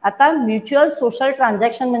 आता म्युच्युअल सोशल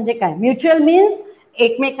ट्रान्झॅक्शन म्हणजे काय? म्युच्युअल मीन्स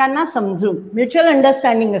एकमेकांना समजून. म्युच्युअल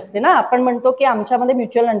अंडरस्टँडिंग असते ना. आपण म्हणतो की आमच्यामध्ये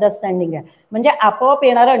म्युच्युअल अंडरस्टँडिंग आहे, म्हणजे आपोआप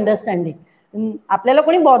येणारं अंडरस्टँडिंग. आपल्याला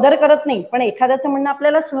कोणी बॉदर करत नाही पण एखाद्याचं म्हणणं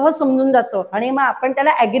आपल्याला सहज समजून जातं आणि मग आपण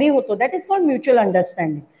त्याला ऍग्री होतो. That is called mutual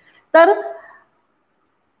understanding. तर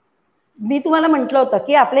मी तुम्हाला म्हटलं होतं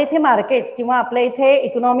की आपल्या इथे मार्केट किंवा आपल्या इथे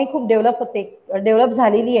इकॉनॉमी खूप डेव्हलप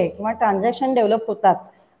झालेली आहे किंवा ट्रान्झॅक्शन डेव्हलप होतात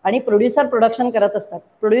आणि प्रोड्युसर प्रोडक्शन करत असतात.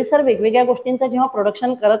 प्रोड्युसर वेगवेगळ्या गोष्टींचं जेव्हा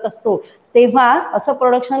प्रोडक्शन करत असतो तेव्हा असं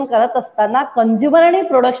प्रोडक्शन करत असताना कंझ्युमर आणि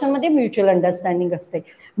प्रोडक्शनमध्ये म्युच्युअल अंडरस्टँडिंग असते,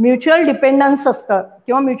 म्युच्युअल डिपेंडन्स असतं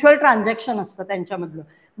किंवा म्युच्युअल ट्रान्झॅक्शन असतं त्यांच्यामधलं.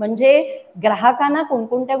 म्हणजे ग्राहकांना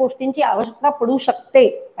कोणकोणत्या गोष्टींची आवश्यकता पडू शकते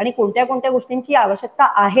आणि कोणत्या कोणत्या गोष्टींची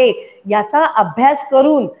आवश्यकता आहे याचा अभ्यास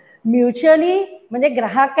करून म्युच्युअली, म्हणजे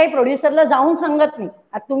ग्राहक काही प्रोड्युसरला जाऊन सांगत नाही.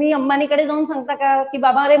 आता तुम्ही अंबानीकडे जाऊन सांगता का की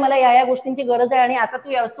बाबा अरे मला या गोष्टींची गरज आहे आणि आता तू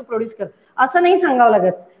या वस्तू प्रोड्यूस कर, असं नाही सांगावं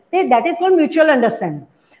लागत. ते that is called mutual understanding.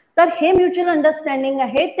 तर हे म्युच्युअल अंडरस्टँडिंग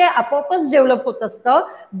आहे ते आपोआपच डेव्हलप होत असतं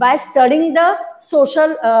बाय स्टडिंग द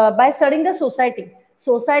सोसायटी.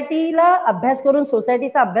 सोसायटीला अभ्यास करून,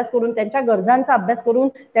 सोसायटीचा अभ्यास करून, त्यांच्या गरजांचा अभ्यास करून,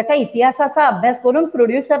 त्याच्या इतिहासाचा अभ्यास करून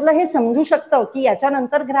प्रोड्युसरला हे समजू शकतं की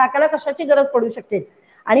याच्यानंतर ग्राहकाला कशाची गरज पडू शकेल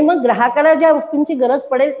आणि मग ग्राहकाला ज्या वस्तूंची गरज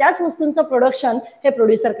पडेल त्याच वस्तूंचं प्रोडक्शन हे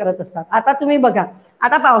प्रोड्युसर करत असतात. आता तुम्ही बघा,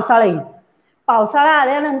 आता पावसाळा येईल. पावसाळा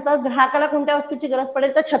आल्यानंतर ग्राहकाला कोणत्या वस्तूची गरज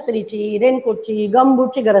पडेल तर छत्रीची, रेनकोटची,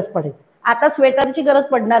 गमबूटची गरज पडेल. आता स्वेटरची गरज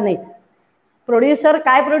पडणार नाही. प्रोड्युसर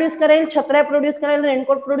काय प्रोड्यूस करेल? छत्र्या प्रोड्यूस करेल,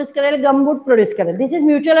 रेनकोट प्रोड्यूस करेल, गमबूट प्रोड्यूस करेल. दिस इज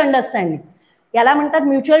म्युच्युअल अंडरस्टँडिंग. याला म्हणतात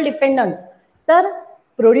म्युच्युअल डिपेंडन्स. तर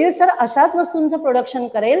प्रोड्युसर अशाच वस्तूंचं प्रोडक्शन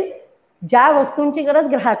करेल ज्या वस्तूंची गरज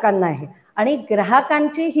ग्राहकांना आहे आणि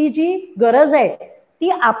ग्राहकांची ही जी गरज आहे ती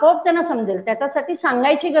आपोआप त्यांना समजेल, त्याच्यासाठी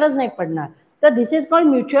सांगायची गरज नाही पडणार. तर दिस is called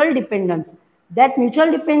mutual dependence. That mutual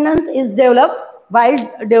dependence is develop while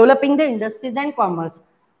developing the industries and commerce.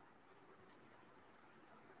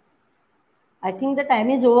 I think the time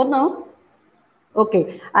is over now.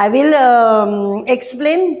 Okay, I will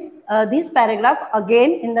explain this paragraph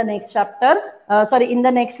again in the next chapter. In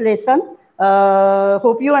the next lesson.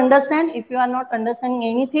 Hope you understand. If you are not understanding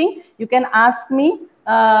anything, you can ask me.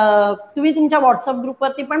 तुम्ही तुमच्या WhatsApp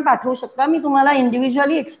ग्रुपवरती पण पाठवू शकता. मी तुम्हाला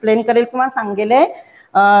individually explain करेल किंवा सांगेल.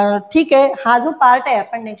 ठीक आहे, हा जो पार्ट आहे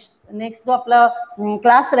आपण नेक्स्ट जो आपला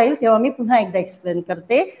क्लास राहील तेव्हा मी पुन्हा एकदा एक्सप्लेन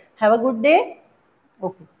करते. Have a good day.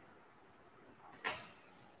 Okay.